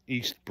 Branch.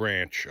 East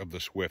Branch of the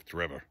Swift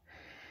River.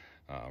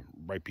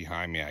 Right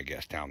behind me, I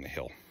guess, down the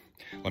hill.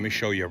 Let me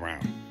show you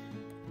around.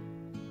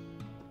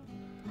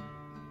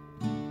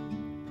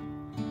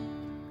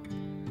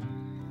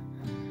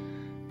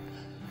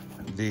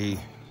 The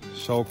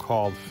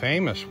so-called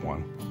famous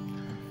one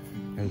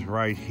is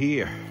right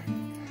here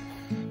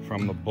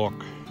from the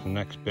book, The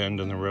Next Bend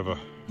in the River.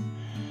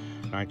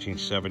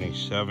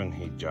 1977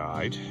 he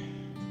died.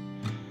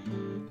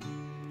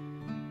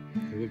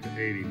 He lived to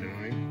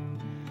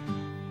 89.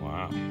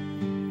 Wow.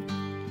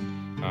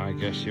 I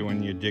guess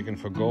when you're digging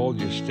for gold,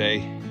 you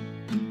stay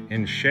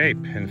in shape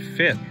and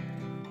fit.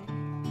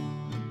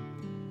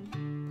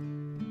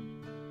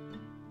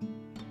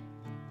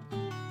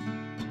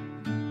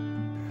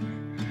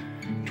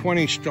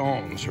 20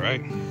 stones,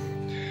 right?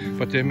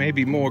 But there may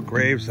be more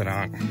graves that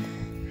are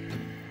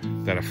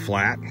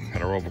flat,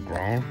 that are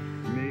overgrown.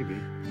 Maybe.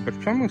 But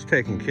someone's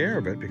taking care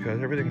of it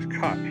because everything's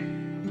cut.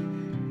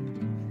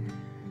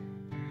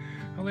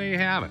 Well, there you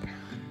have it.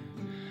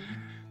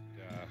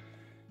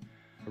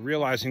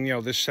 Realizing, you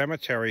know, this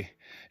cemetery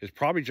is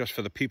probably just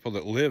for the people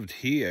that lived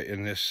here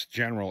in this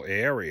general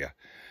area.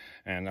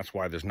 And that's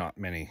why there's not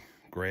many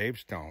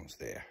gravestones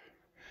there.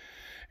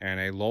 And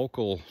a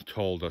local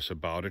told us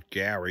about it,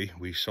 Gary.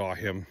 We saw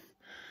him.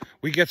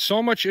 We get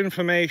so much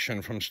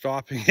information from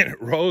stopping in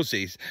at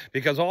Rosie's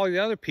because all the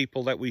other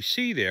people that we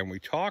see there and we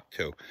talk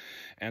to,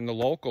 and the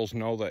locals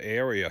know the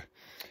area.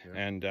 Yeah.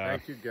 And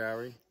thank you,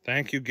 Gary.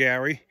 Thank you,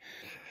 Gary.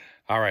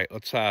 All right,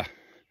 let's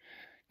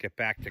get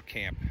back to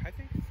camp. I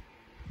think.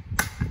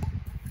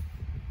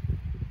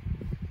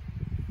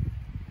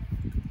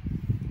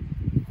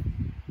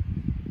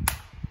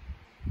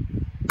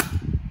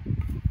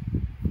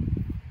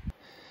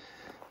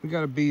 We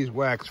got a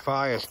beeswax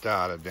fire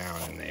starter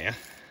down in there.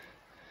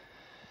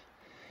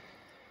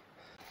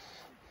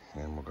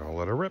 And we're gonna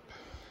let her rip.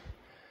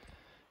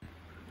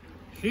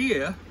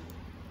 Here,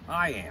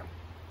 I am.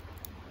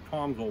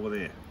 Tom's over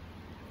there,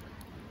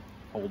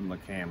 holding the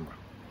camera.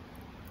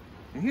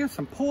 And here's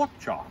some pork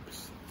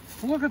chops.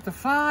 Look at the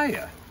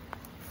fire.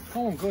 It's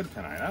going good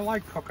tonight. I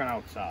like cooking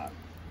outside.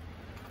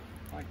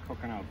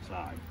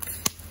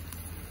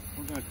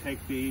 We're gonna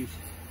take these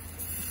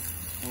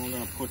and we're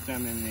gonna put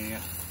them in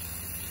there.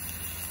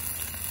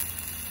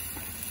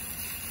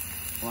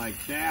 Like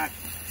that,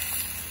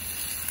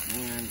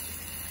 and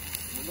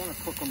we're going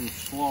to cook them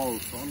slow,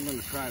 so I'm going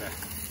to try to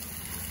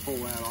pull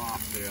that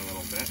off there a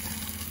little bit.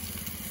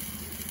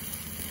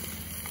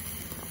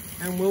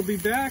 And we'll be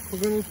back. We're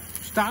going to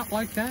start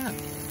like that.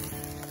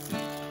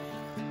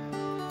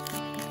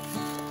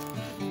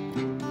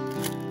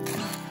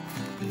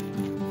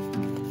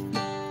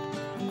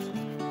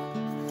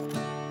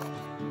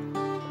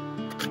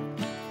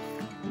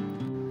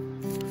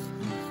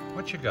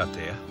 What you got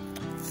there?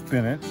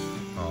 Spinach.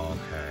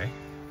 Okay.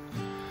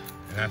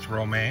 And that's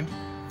romaine?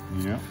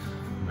 Yeah.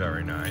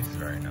 Very nice,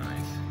 very nice.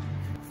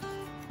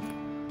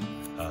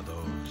 Are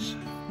those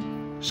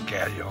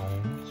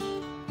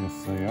scallions?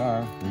 Yes, they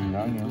are. Green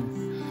onions.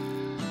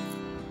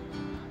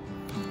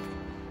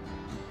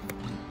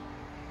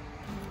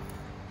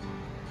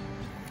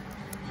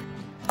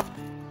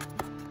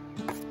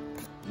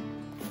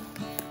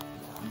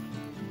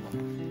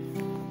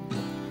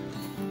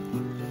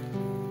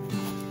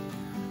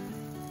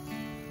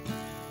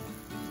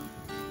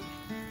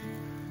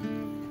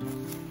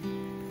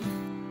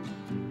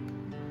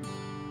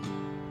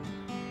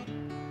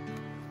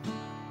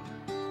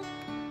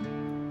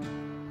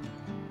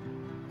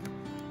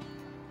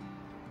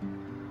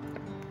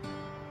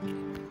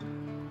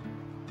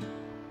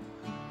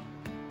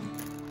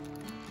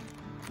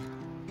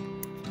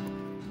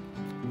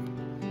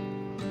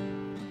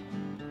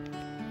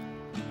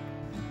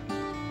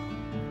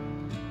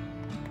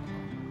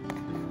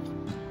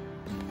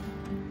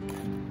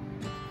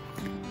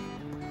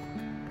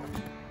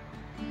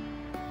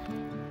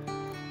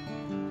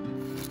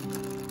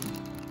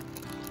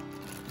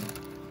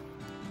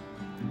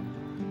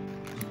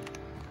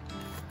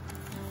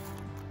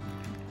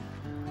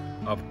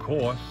 Of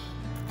course,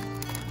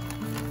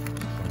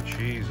 some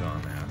cheese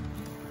on that.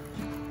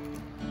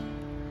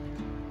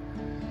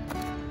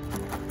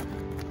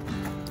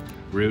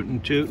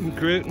 Rootin' tootin'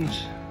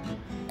 croutons.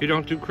 You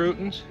don't do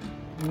croutons?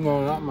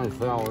 No, not my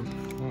salad.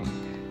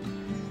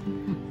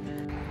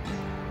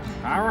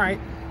 All right,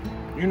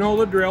 you know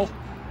the drill.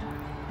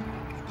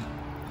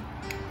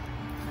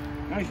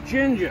 Nice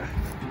ginger.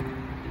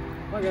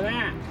 Look at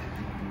that.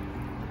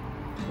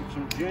 Put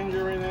some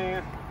ginger in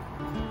there.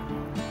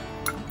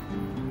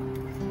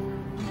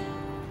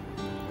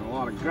 A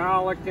lot of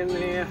garlic in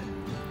there.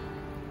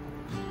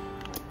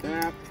 Like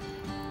that.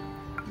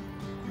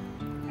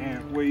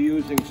 And we're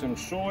using some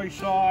soy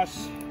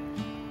sauce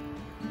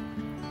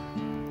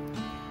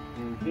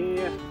in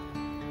here.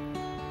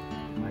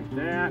 Like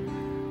that.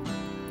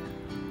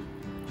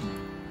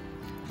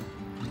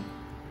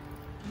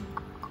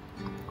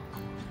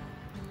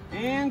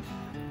 And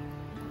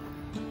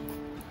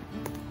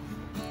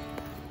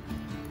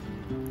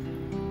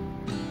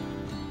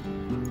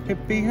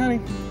hippie honey.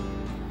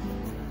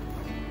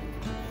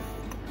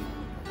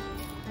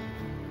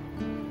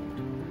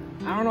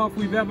 I don't know if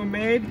we've ever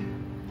made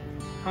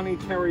honey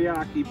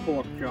teriyaki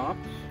pork chops.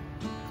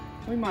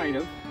 We might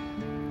have.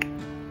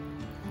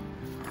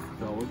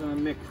 So we're gonna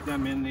mix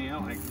them in there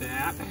like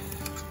that.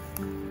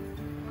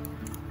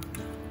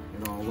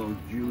 Get all those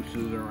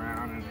juices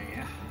around in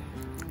there.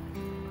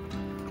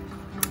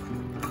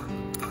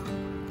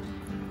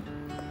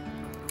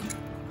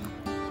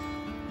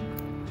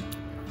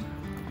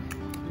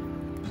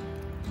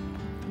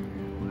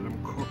 Let them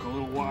cook a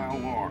little while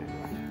longer.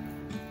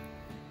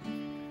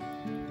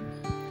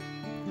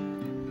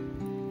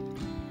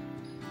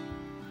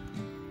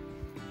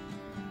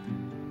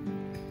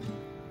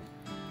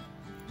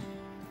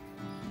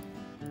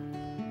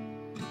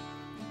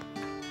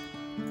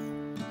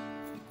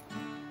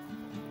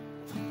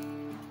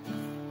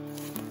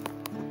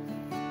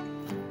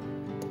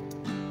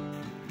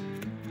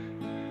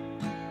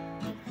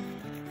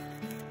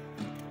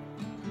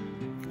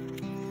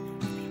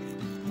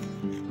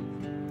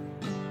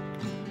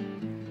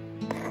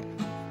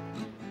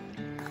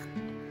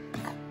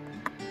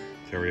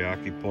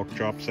 Teriyaki pork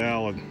chop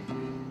salad.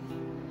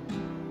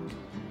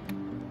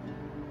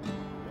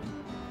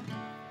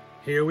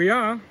 Here we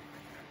are.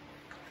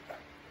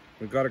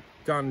 We got it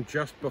done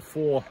just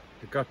before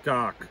it got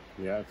dark.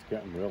 Yeah, it's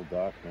getting real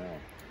dark now.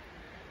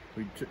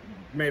 We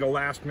made a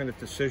last minute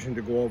decision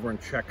to go over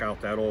and check out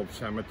that old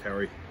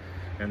cemetery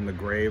and the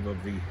grave of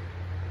the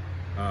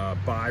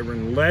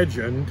Byron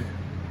legend.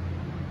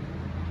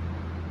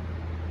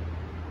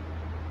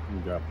 We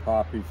got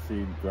poppy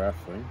seed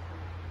dressing.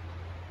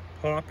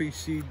 Poppy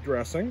seed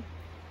dressing.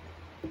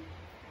 I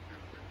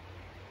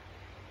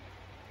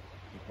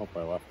hope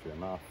I left you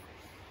enough.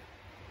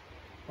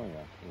 Oh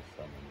yeah, there's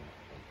some in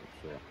there, for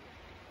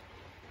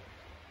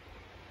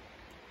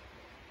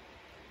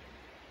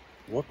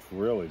sure. Looks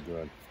really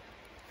good.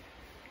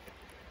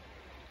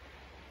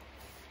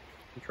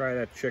 Try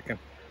that chicken.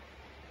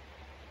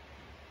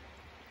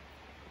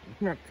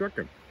 It's not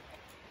chicken.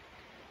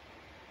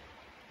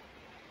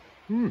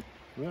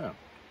 Yeah.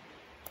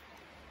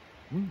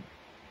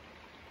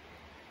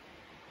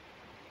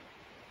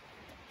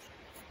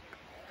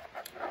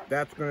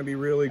 That's going to be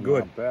really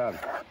good. Not bad.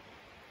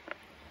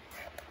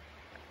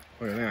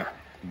 Look at that.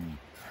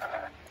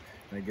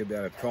 I give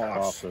that a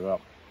toss. Toss it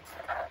up.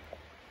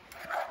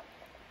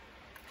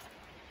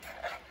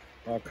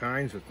 All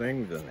kinds of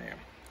things in there.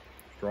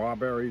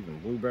 Strawberries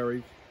and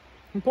blueberries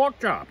and pork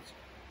chops.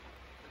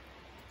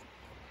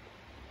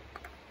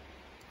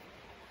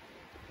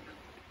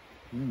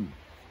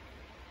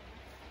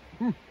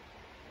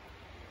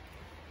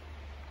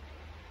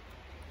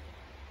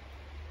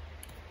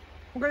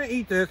 We're going to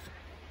eat this,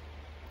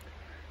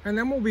 and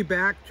then we'll be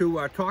back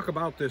to talk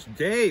about this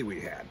day we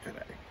had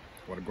today.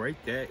 What a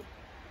great day.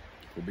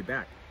 We'll be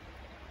back.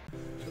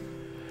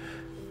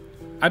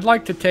 I'd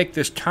like to take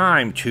this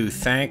time to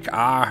thank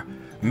our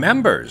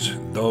members,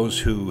 those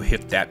who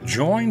hit that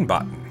join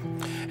button,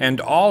 and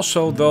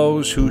also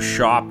those who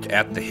shopped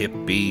at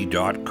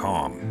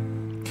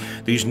thehipbee.com.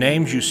 These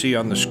names you see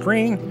on the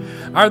screen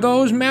are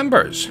those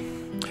members,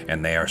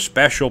 and they are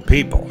special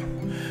people.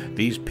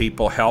 These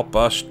people help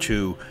us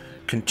to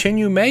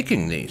continue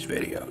making these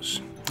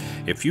videos.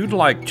 If you'd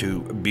like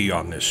to be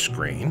on this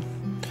screen,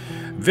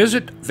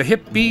 visit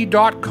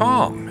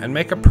thehipbee.com and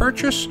make a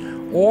purchase,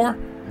 or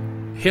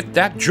hit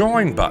that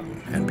join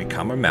button and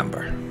become a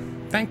member.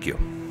 Thank you.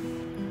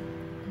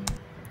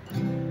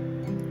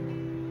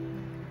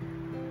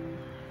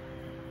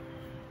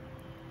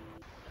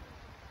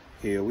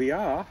 Here we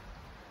are.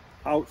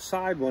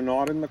 Outside, we're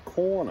not in the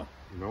corner.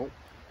 Nope.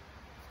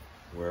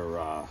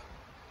 We're,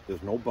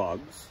 there's no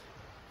bugs.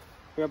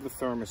 We have the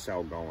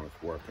thermocell going,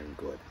 it's working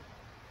good.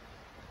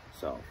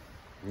 So,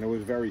 and there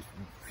was very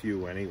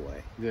few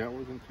anyway. Yeah, it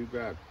wasn't too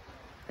bad.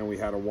 And we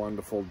had a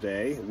wonderful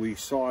day. We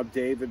saw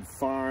David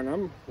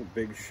Farnham, a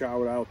big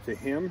shout out to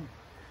him.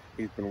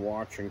 He's been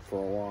watching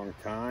for a long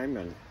time,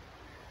 and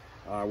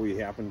we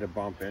happened to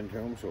bump into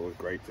him, so it was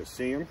great to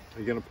see him. Are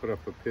you going to put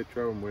up a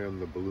picture of him wearing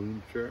the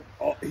balloon shirt?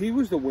 Oh, he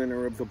was the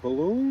winner of the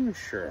balloon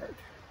shirt.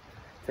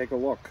 Take a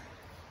look.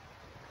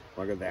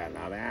 Look at that.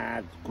 Now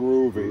that's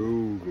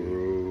groovy.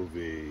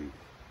 Groovy.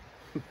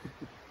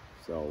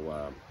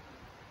 So,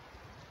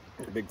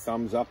 a big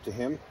thumbs up to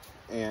him.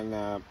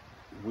 And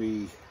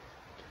we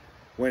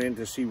went in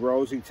to see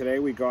Rosie today.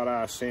 We got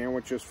our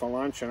sandwiches for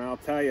lunch, and I'll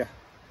tell you,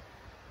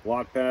 a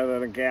lot better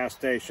than a gas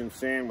station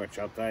sandwich,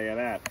 I'll tell you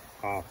that.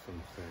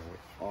 Awesome sandwich.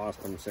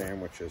 Awesome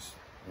sandwiches.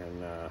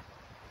 And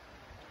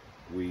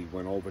we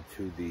went over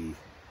to the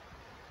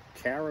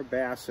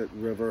Carrabassett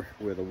River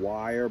where the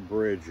wire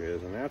bridge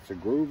is, and that's a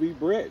groovy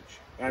bridge.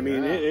 I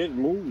mean, it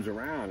moves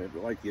around. It's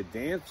like you're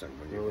dancing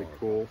when you're really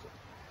cool.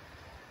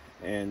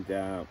 And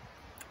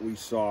we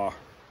saw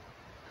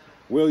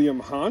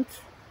William Hunt,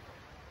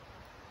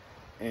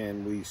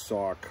 and we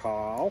saw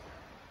Carl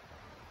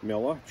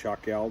Miller,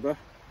 Chuck Elder,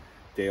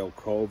 Dale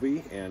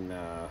Covey, and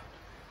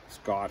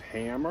Scott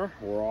Hammer.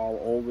 We're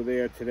all over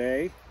there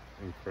today.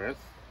 And Chris.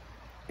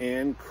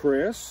 And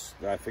Chris.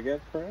 Did I forget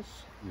Chris?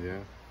 Yeah.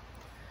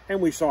 And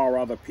we saw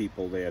other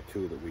people there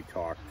too that we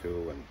talked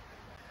to. And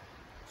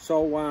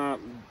so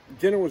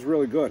dinner was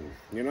really good.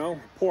 You know,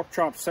 pork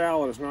chop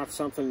salad is not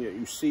something that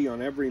you see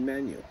on every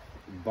menu.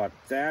 But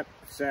that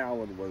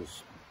salad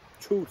was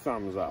 2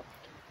 thumbs up,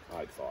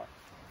 I thought.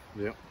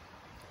 Yep.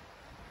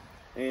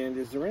 And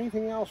is there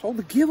anything else? Oh,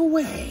 the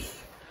giveaway.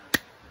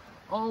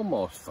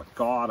 Almost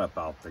forgot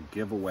about the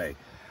giveaway.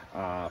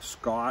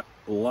 Scott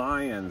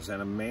Lyons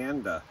and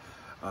Amanda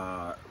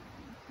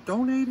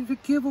donated a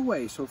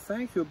giveaway, so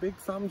thank you. A big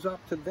thumbs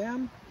up to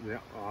them. Yeah,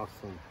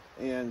 awesome.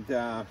 And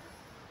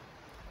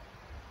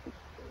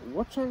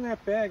what's on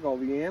that bag? All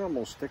the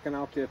animals sticking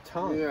out their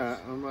tongues. Yeah,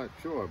 I'm not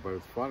sure, but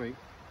it's funny.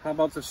 How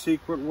about the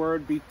secret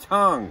word be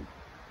tongue?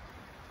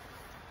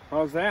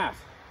 How's that?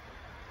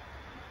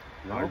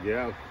 No? I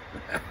guess.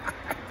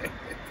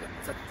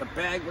 It's the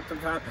bag with the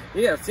tongue.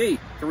 Yeah, see,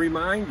 to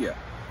remind you.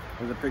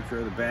 There's a picture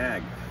of the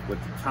bag with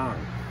the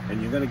tongue.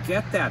 And you're going to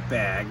get that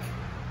bag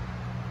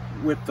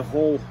with the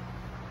whole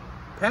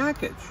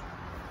package.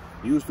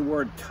 Use the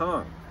word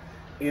tongue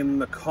in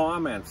the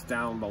comments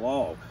down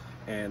below.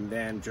 And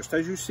then just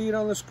as you see it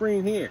on the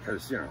screen here,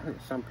 because, you know,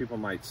 some people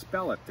might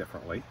spell it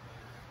differently,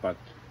 but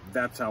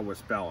that's how we're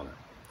spelling it.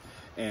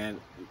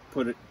 And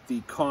put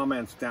the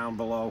comments down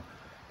below,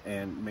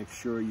 and make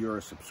sure you're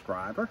a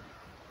subscriber.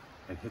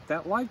 And hit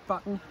that like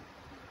button.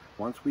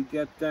 Once we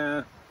get,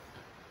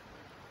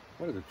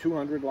 what is it,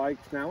 200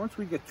 likes now? Once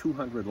we get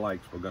 200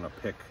 likes, we're going to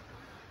pick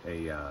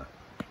a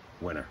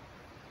winner.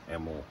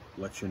 And we'll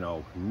let you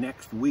know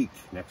next week,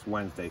 next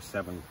Wednesday,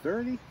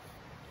 7:30.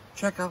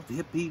 Check out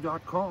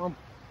thehipbee.com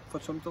for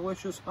some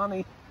delicious honey.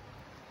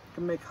 You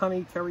can make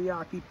honey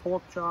teriyaki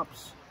pork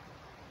chops.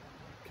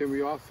 Can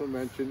we also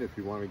mention, if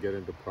you want to get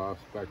into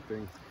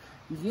prospecting?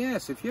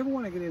 Yes, if you ever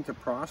want to get into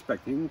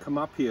prospecting, you can come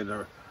up here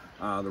to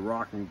the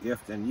Rock and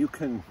Gift, and you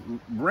can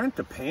rent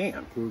a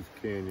pan. Cruise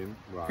Canyon.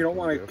 If you don't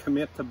want to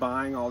commit to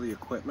buying all the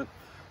equipment,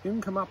 you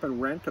can come up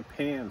and rent a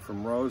pan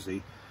from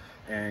Rosie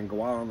and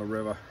go out on the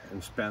river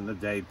and spend the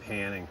day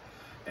panning.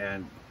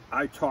 And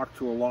I talked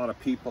to a lot of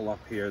people up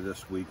here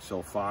this week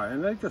so far,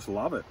 and they just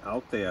love it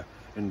out there,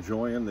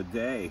 enjoying the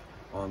day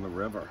on the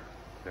river.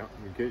 Yeah,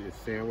 you get your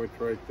sandwich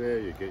right there,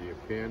 you get your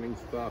panning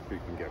stuff, you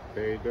can get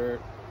pay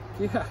dirt.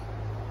 Yeah.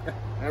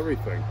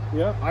 Everything.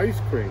 Yep. Ice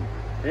cream.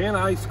 And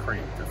ice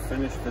cream to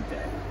finish the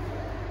day.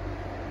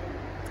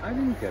 I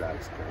didn't get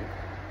ice cream.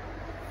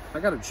 I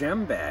got a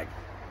gem bag,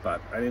 but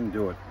I didn't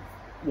do it.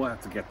 We'll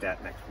have to get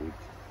that next week.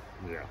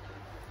 Yeah.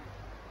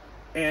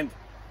 And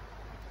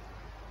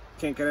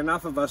can't get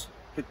enough of us.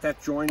 Hit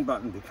that join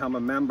button, become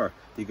a member.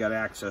 You got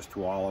access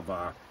to all of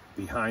our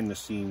behind the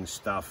scenes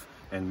stuff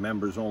and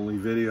members only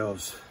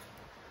videos.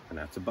 And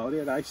that's about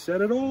it. I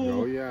said it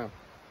all. Oh, yeah.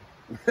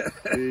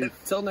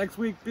 Till next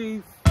week,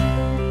 peace.